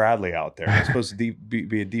Gus Bradley out there. He's supposed to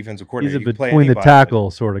be a defensive coordinator. He's a between the tackle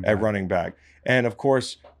sort of guy. At running back. And of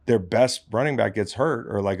course, their best running back gets hurt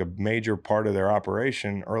or like a major part of their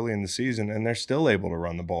operation early in the season, and they're still able to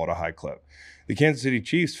run the ball at a high clip. The Kansas City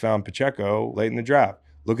Chiefs found Pacheco late in the draft.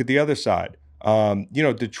 Look at the other side.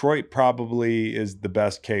 Detroit probably is the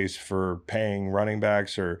best case for paying running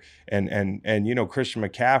backs, and Christian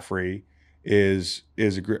McCaffrey is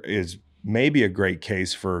maybe a great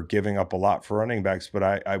case for giving up a lot for running backs, but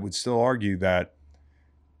I would still argue that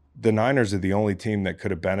the Niners are the only team that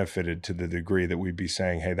could have benefited to the degree that we'd be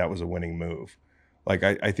saying, hey, that was a winning move. Like,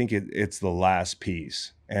 I think it's the last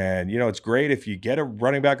piece. And, it's great if you get a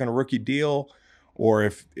running back on a rookie deal, or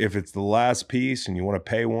if it's the last piece and you want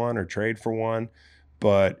to pay one or trade for one,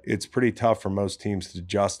 but it's pretty tough for most teams to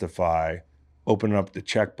justify opening up the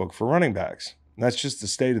checkbook for running backs. And that's just the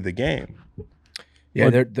state of the game.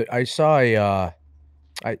 Yeah, I saw it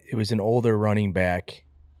was an older running back.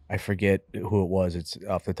 I forget who it was. It's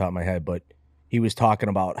off the top of my head, but he was talking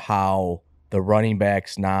about how the running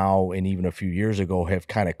backs now and even a few years ago have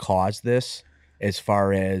kind of caused this, as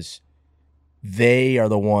far as they are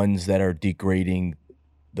the ones that are degrading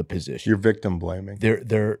the position. You're victim blaming.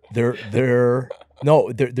 They're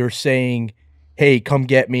saying, hey, come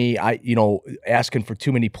get me. Asking for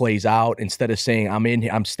too many plays out instead of saying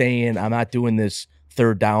I'm staying. I'm not doing this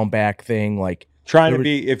third down back thing. Like, trying to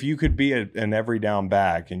be, if you could be an every down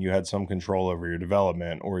back and you had some control over your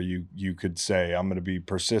development, or you could say, I'm going to be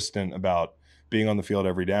persistent about being on the field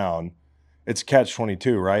every down, it's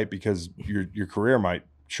catch-22, right? Because your career might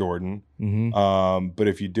shorten. Mm-hmm. But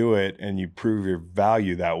if you do it and you prove your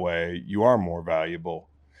value that way, you are more valuable.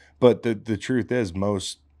 But the truth is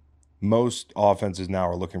most offenses now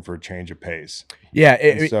are looking for a change of pace.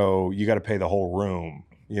 Yeah. So you got to pay the whole room,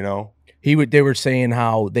 They were saying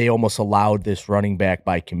how they almost allowed this running back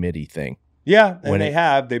by committee thing. Yeah,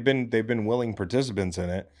 and they've been willing participants in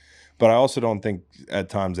it, but I also don't think at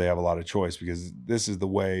times they have a lot of choice, because this is the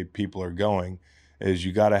way people are going. Is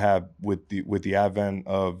you got to have with the advent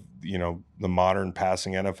of the modern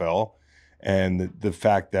passing NFL, and the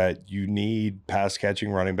fact that you need pass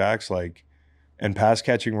catching running backs, and pass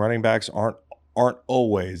catching running backs aren't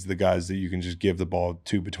always the guys that you can just give the ball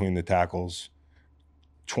to between the tackles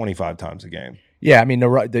 25 times a game. Yeah, I mean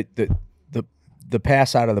the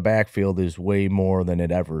pass out of the backfield is way more than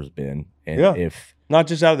it ever has been. And if not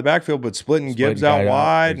just out of the backfield, but splitting Gibbs out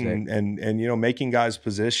wide, exactly. and making guys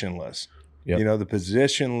positionless. Yep. The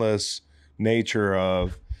positionless nature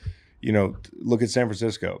of, look at San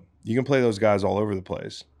Francisco. You can play those guys all over the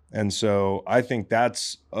place. And so I think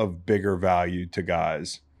that's of bigger value to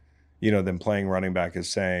guys, than playing running back,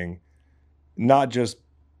 is saying, not just,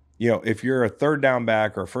 if you're a third down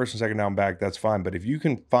back or a first and second down back, that's fine. But if you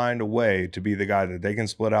can find a way to be the guy that they can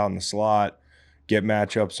split out in the slot, get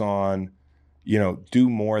matchups on, do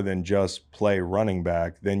more than just play running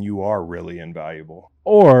back, then you are really invaluable.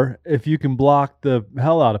 Or if you can block the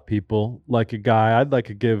hell out of people, like a guy, I'd like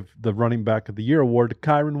to give the running back of the year award to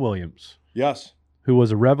Kyron Williams. Yes. Who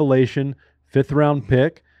was a revelation 5th round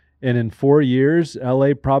pick. And in 4 years,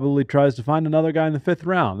 LA probably tries to find another guy in the 5th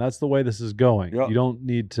round. That's the way this is going. Yep. You don't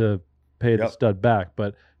need to pay the stud back.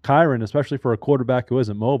 But Kyron, especially for a quarterback who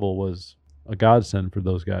isn't mobile, was a godsend for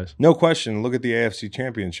those guys. No question. Look at the AFC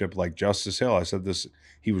Championship, like Justice Hill. I said this,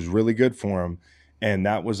 he was really good for him. And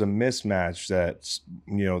that was a mismatch that,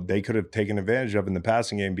 they could have taken advantage of in the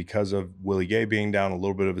passing game because of Willie Gay being down, a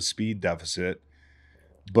little bit of a speed deficit.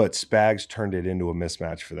 But Spags turned it into a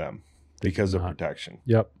mismatch for them because of protection.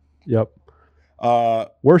 Yep.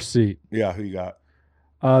 Worst seat. Yeah, who you got?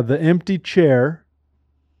 The empty chair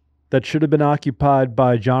that should have been occupied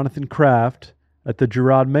by Jonathan Kraft at the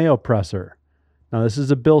Gerard Mayo presser. Now, this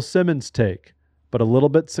is a Bill Simmons take, but a little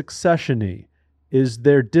bit succession-y. Is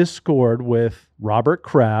their discord with Robert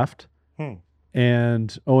Kraft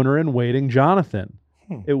and owner-in-waiting Jonathan?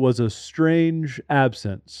 It was a strange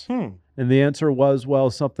absence. And the answer was, well,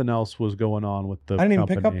 something else was going on with the I didn't even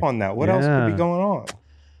company. pick up on that. What else could be going on?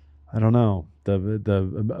 I don't know.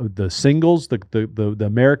 The singles, the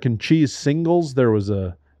American cheese singles, they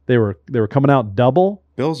were coming out double.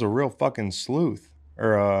 Bill's a real fucking sleuth.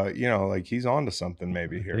 Or like he's on to something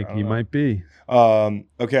maybe here. I think don't he know. might be.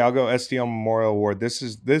 Okay, I'll go STL Memorial Award. This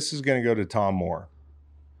is going to go to Tom Moore.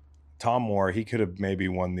 Tom Moore, he could have maybe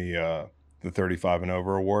won the 35 and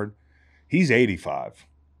over award. He's 85,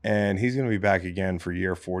 and he's going to be back again for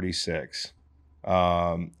year 46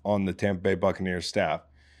 on the Tampa Bay Buccaneers staff.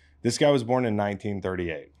 This guy was born in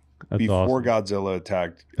 1938, That's before awesome. Godzilla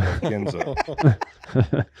attacked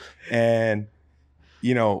Ginza. And,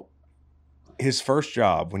 his first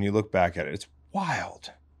job, when you look back at it, it's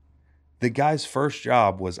wild. The guy's first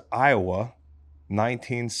job was Iowa,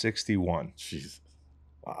 1961. Jesus.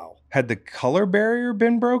 Wow. Had the color barrier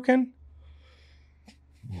been broken?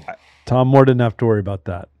 Tom Moore didn't have to worry about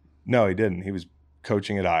that. No, he didn't. He was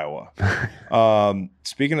coaching at Iowa.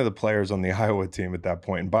 Speaking of the players on the Iowa team at that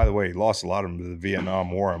point, and by the way, he lost a lot of them to the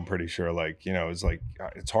Vietnam War, I'm pretty sure.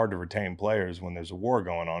 It's hard to retain players when there's a war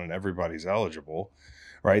going on and everybody's eligible,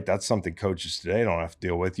 right? That's something coaches today don't have to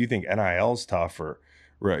deal with. You think NIL's tough or,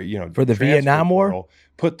 For the transfer Vietnam War? portal,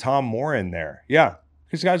 put Tom Moore in there. Yeah,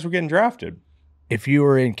 because guys were getting drafted. If you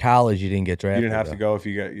were in college, you didn't get drafted. You didn't have though. to go if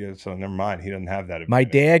you got, so never mind. He doesn't have that. My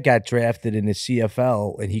advantage. dad got drafted in the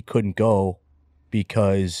CFL, and he couldn't go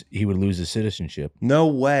because he would lose his citizenship. No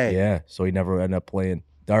way. Yeah, so he never ended up playing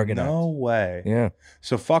the Argonauts. No way. Yeah.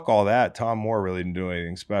 So fuck all that. Tom Moore really didn't do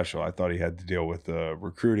anything special. I thought he had to deal with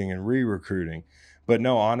recruiting and re-recruiting. But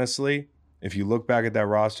no, honestly, if you look back at that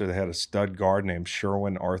roster, they had a stud guard named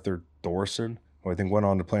Sherwin Arthur Thorson, who I think went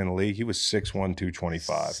on to play in the league. He was 6'1",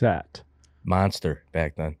 225. Set. Monster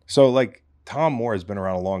back then. So Tom Moore has been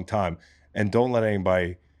around a long time. And don't let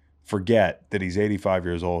anybody forget that he's 85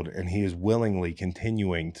 years old and he is willingly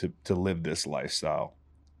continuing to live this lifestyle.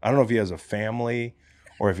 I don't know if he has a family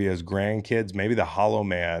or if he has grandkids. Maybe the Hollow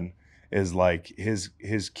Man is like his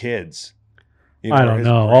kids. I don't his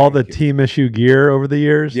know. All the grandkids. team issue gear over the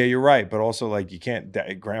years. Yeah, you're right. But also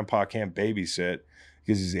grandpa can't babysit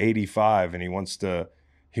because he's 85 and he wants to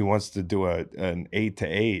do an 8 to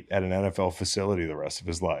 8 at an NFL facility the rest of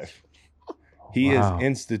his life. He Wow. is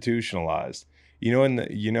institutionalized. In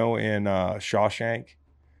Shawshank,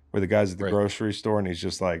 where the guy's at the Right. grocery store and he's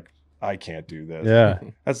just like, I can't do this. Yeah.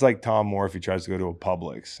 That's like Tom Moore if he tries to go to a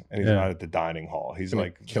Publix and he's Yeah. not at the dining hall. He's Gonna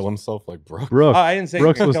like, kill himself like Brooks. Brooks. I didn't say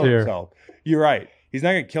Brooks he's was gonna kill here. himself. You're right. He's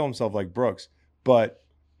not gonna kill himself like Brooks, but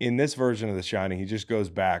in this version of The Shining, he just goes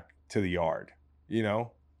back to the yard.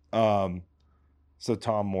 So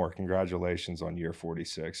Tom Moore, congratulations on year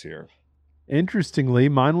 46 here. Interestingly,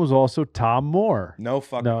 mine was also Tom Moore. No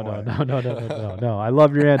fucking No. way. No. I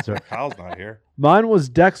love your answer. Kyle's not here. Mine was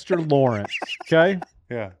Dexter Lawrence. Okay.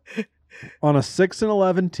 Yeah. On a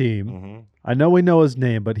 6-11 team. hmm I know we know his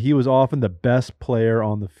name, but he was often the best player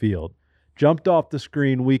on the field. Jumped off the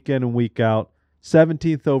screen week in and week out.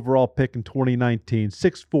 17th overall pick in 2019.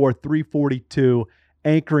 6'4", 342,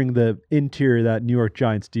 anchoring the interior of that New York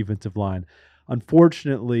Giants defensive line.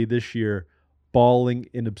 Unfortunately, this year, balling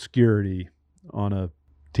in obscurity on a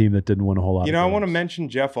team that didn't win a whole lot. I want to mention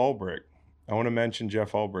Jeff Ulbrich.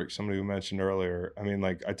 Somebody who mentioned earlier. I mean,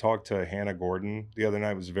 I talked to Hannah Gordon the other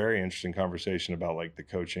night. It was a very interesting conversation about the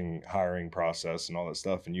coaching hiring process and all that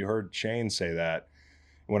stuff. And you heard Shane say that.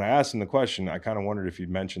 When I asked him the question, I kind of wondered if you'd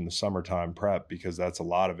mentioned the summertime prep because that's a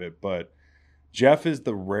lot of it. But Jeff is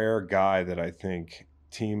the rare guy that I think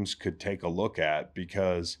teams could take a look at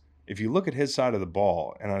because if you look at his side of the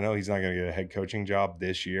ball, and I know he's not going to get a head coaching job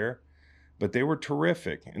this year, but they were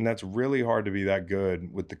terrific. And that's really hard to be that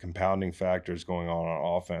good with the compounding factors going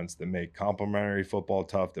on offense that make complementary football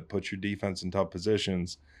tough, that put your defense in tough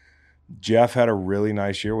positions. Jeff had a really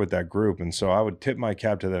nice year with that group. And so I would tip my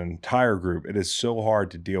cap to that entire group. It is so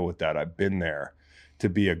hard to deal with that. I've been there to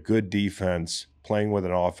be a good defense playing with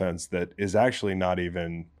an offense that is actually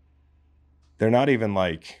they're not even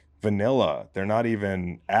like vanilla. They're not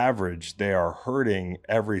even average. They are hurting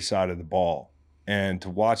every side of the ball. And to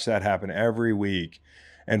watch that happen every week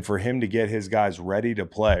and for him to get his guys ready to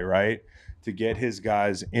play, right? To get his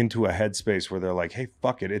guys into a headspace where they're like, hey,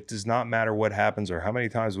 fuck it. It does not matter what happens or how many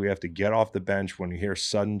times we have to get off the bench when we hear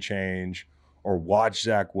sudden change or watch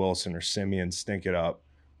Zach Wilson or Simeon stink it up.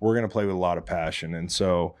 We're going to play with a lot of passion. And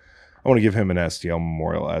so I want to give him an STL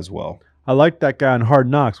memorial as well. I like that guy in Hard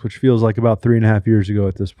Knocks, which feels like about 3.5 years ago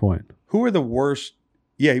at this point. Who are the worst?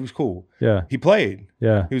 Yeah, he was cool. Yeah. He played.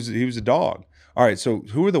 Yeah. He was a dog. All right, so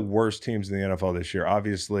who are the worst teams in the NFL this year?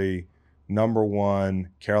 Obviously, number one,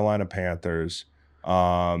 Carolina Panthers.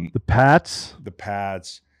 The Pats. The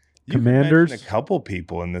Pats. You Commanders. mentioned a couple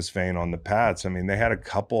people in this vein on the Pats. I mean, they had a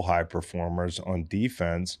couple high performers on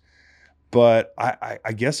defense, but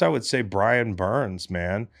I guess I would say Brian Burns,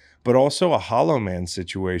 man, but also a hollow man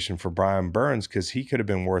situation for Brian Burns because he could have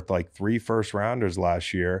been worth like 3 first-rounders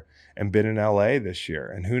last year and been in LA this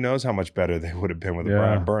year. And who knows how much better they would have been with a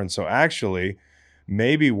Brian Burns. So actually,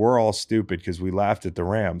 maybe we're all stupid because we laughed at the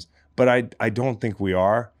Rams, but I don't think we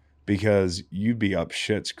are. Because you'd be up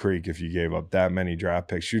shit's creek if you gave up that many draft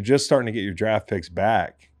picks. You're just starting to get your draft picks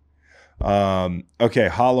back. Okay,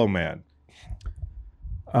 Hollow Man.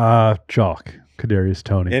 Chalk. Kadarius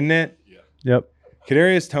Toney. Isn't it? Yep.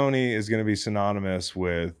 Kadarius Toney is going to be synonymous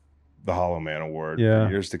with the Hollow Man Award for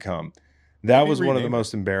years to come. That was one of the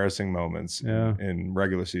most embarrassing moments in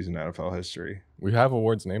regular season NFL history. We have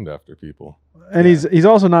awards named after people. And he's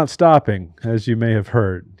also not stopping, as you may have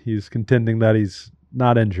heard. He's contending that he's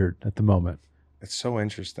not injured at the moment. It's so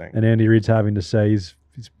interesting. And Andy Reid's having to say he's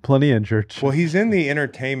plenty injured. Well, he's in the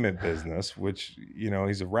entertainment business, which,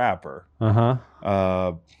 he's a rapper.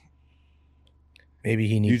 Uh-huh. Maybe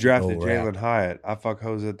he needs You drafted to go rap. Jalen Hyatt. I fuck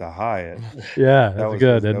hoes at the Hyatt. Yeah, that's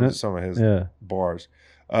good, isn't that it? was some of his bars.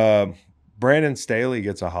 Brandon Staley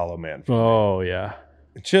gets a Hollow Man. Oh, yeah.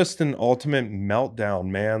 Just an ultimate meltdown,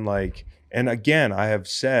 man. Like, and again, I have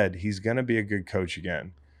said he's going to be a good coach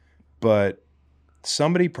again. But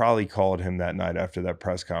somebody probably called him that night after that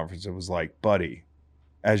press conference. It was like, buddy,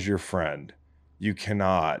 as your friend, you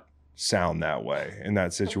cannot sound that way in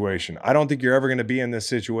that situation. I don't think you're ever going to be in this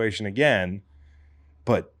situation again,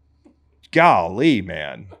 but golly,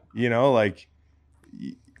 man, like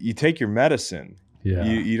you take your medicine. Yeah.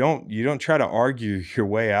 You don't try to argue your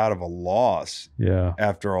way out of a loss. Yeah.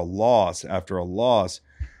 After a loss.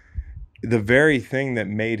 The very thing that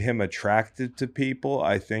made him attractive to people,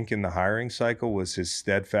 I think, in the hiring cycle was his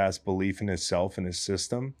steadfast belief in himself and his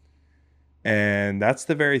system. And that's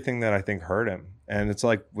the very thing that I think hurt him. And it's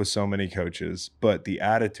like with so many coaches, but the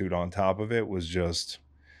attitude on top of it was just.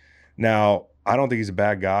 Now, I don't think he's a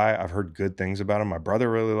bad guy. I've heard good things about him. My brother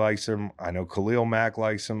really likes him. I know Khalil Mack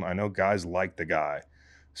likes him. I know guys like the guy.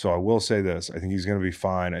 So I will say this. I think he's going to be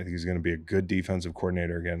fine. I think he's going to be a good defensive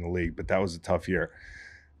coordinator again in the league, but that was a tough year.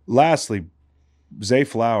 Lastly, Zay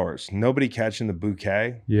Flowers, nobody catching the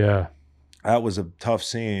bouquet. Yeah. That was a tough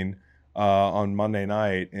scene on Monday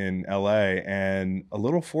night in LA, and a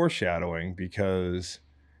little foreshadowing because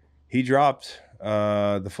he dropped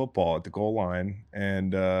the football at the goal line, and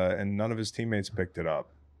none of his teammates picked it up.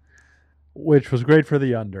 Which was great for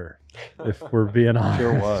the under, if we're being honest.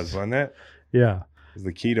 Sure was, wasn't it? Yeah. It was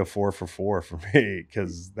the key to 4 for 4 for me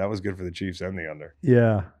because that was good for the Chiefs and the under.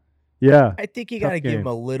 Yeah. Yeah. I think you got to give him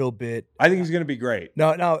a little bit. I think he's going to be great.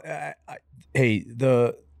 No. Hey,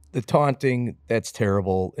 the taunting, that's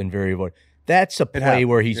terrible and very avoid. That's a play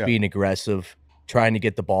where he's being aggressive, trying to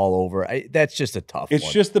get the ball over. That's just a tough one.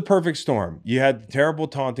 It's just the perfect storm. You had the terrible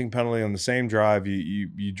taunting penalty on the same drive.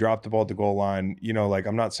 You dropped the ball at the goal line. Like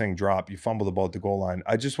I'm not saying drop. You fumble the ball at the goal line.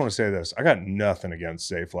 I just want to say this. I got nothing against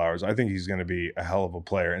Zay Flowers. I think he's going to be a hell of a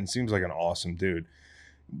player and seems like an awesome dude.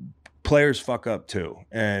 Players fuck up too,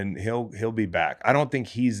 and he'll be back. I don't think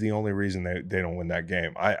he's the only reason they don't win that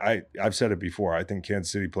game. I've said it before. I think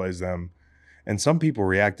Kansas City plays them, and some people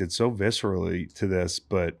reacted so viscerally to this,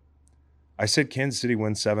 but I said Kansas City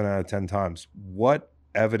wins 7 out of 10 times. What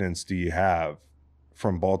evidence do you have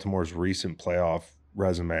from Baltimore's recent playoff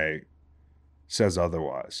resume says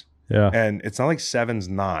otherwise? Yeah. And it's not like 7's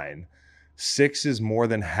 9. 6 is more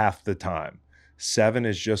than half the time. 7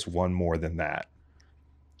 is just one more than that.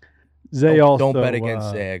 Zay don't bet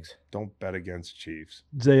against Zags. Don't bet against Chiefs.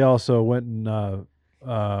 Zay also went and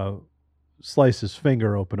sliced his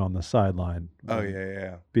finger open on the sideline. Oh,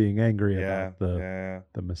 yeah. Being angry about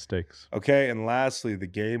the mistakes. Okay, and lastly, the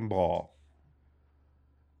game ball.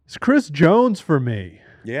 It's Chris Jones for me.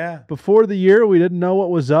 Yeah. Before the year, we didn't know what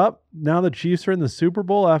was up. Now the Chiefs are in the Super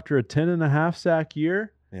Bowl after a 10.5 sack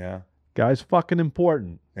year. Yeah. Guy's fucking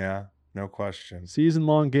important. Yeah. No question.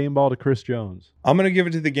 Season-long game ball to Chris Jones. I'm going to give it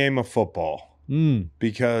to the game of football Mm.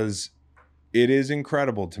 because it is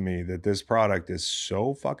incredible to me that this product is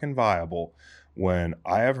so fucking viable when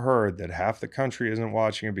I have heard that half the country isn't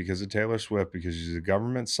watching it because of Taylor Swift because she's a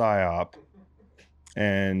government psyop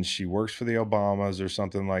and she works for the Obamas or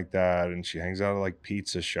something like that and she hangs out at like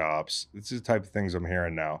pizza shops. This is the type of things I'm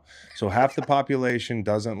hearing now. So half the population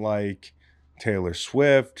doesn't like Taylor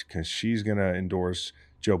Swift because she's going to endorse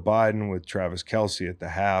Joe Biden with Travis Kelce at the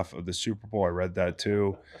half of the Super Bowl. I read that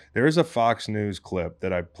too. There is a Fox News clip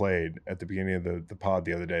that I played at the beginning of the pod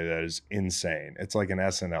the other day that is insane. It's like an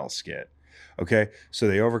SNL skit. Okay, so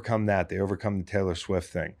they overcome that. They overcome the Taylor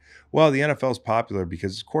Swift thing. Well, the NFL is popular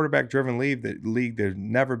because it's a quarterback-driven league. There's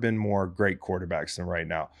never been more great quarterbacks than right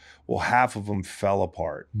now. Well, half of them fell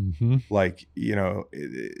apart. Mm-hmm. Like, you know,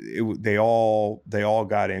 they all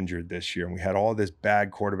got injured this year, and we had all this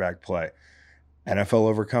bad quarterback play. NFL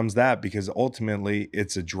overcomes that because ultimately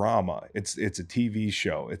it's a drama. It's a TV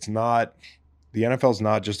show. It's not, the NFL is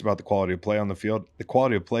not just about the quality of play on the field. The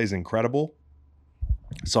quality of play is incredible.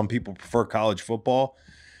 Some people prefer college football.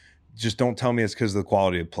 Just don't tell me it's because of the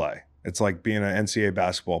quality of play. It's like being an NCAA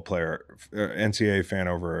basketball player, NCAA fan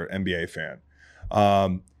over an NBA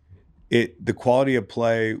fan. The quality of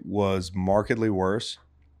play was markedly worse,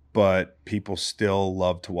 but people still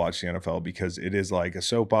love to watch the NFL because it is like a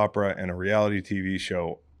soap opera and a reality TV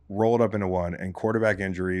show rolled up into one. And quarterback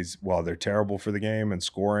injuries, while they're terrible for the game and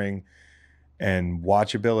scoring and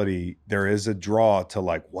watchability, there is a draw to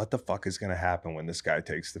like, what the fuck is going to happen when this guy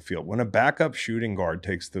takes the field? When a backup shooting guard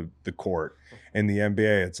takes the court in the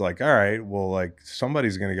NBA, it's like, all right, well, like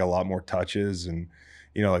somebody's going to get a lot more touches and,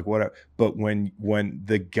 you know, like whatever. But when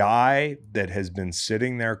the guy that has been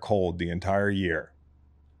sitting there cold the entire year,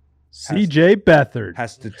 CJ Beathard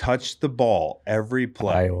has to touch the ball every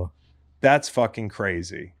play, Iowa. that's fucking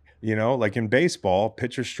crazy. You know, like in baseball,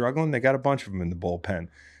 pitchers struggling, they got a bunch of them in the bullpen.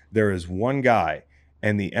 There is one guy,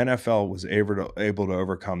 and the NFL was able to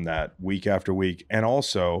overcome that week after week. And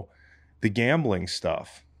also the gambling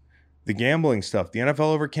stuff. The NFL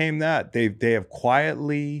overcame that. They have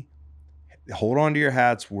quietly, hold on to your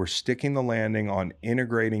hats, we're sticking the landing on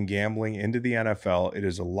integrating gambling into the NFL. It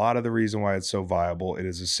is a lot of the reason why it's so viable. It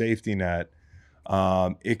is a safety net.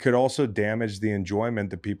 It could also damage the enjoyment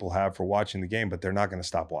that people have for watching the game, but they're not going to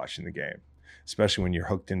stop watching the game, especially when you're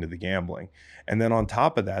hooked into the gambling. And then on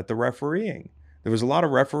top of that, the refereeing. There was a lot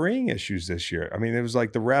of refereeing issues this year. I mean, it was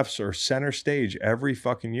like the refs are center stage every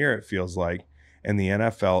fucking year, it feels like, and the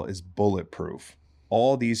NFL is bulletproof.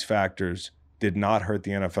 All these factors did not hurt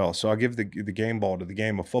the NFL. So I'll give the game ball to the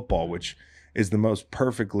game of football, which is the most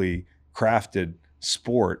perfectly crafted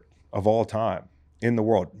sport of all time in the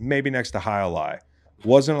world, maybe next to Highlight.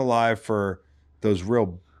 Wasn't alive for those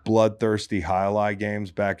real bloodthirsty highlight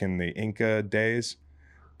games back in the Inca days,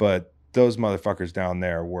 but those motherfuckers down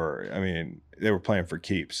there were, I mean, they were playing for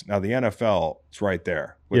keeps. Now the NFL is right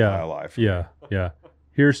there with highlight. Yeah.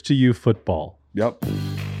 Here's to you, football. Yep.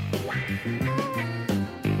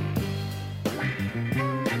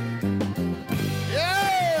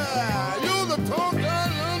 Yeah, you the tongue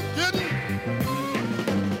I'm getting.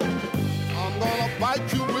 I'm gonna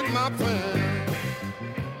bite you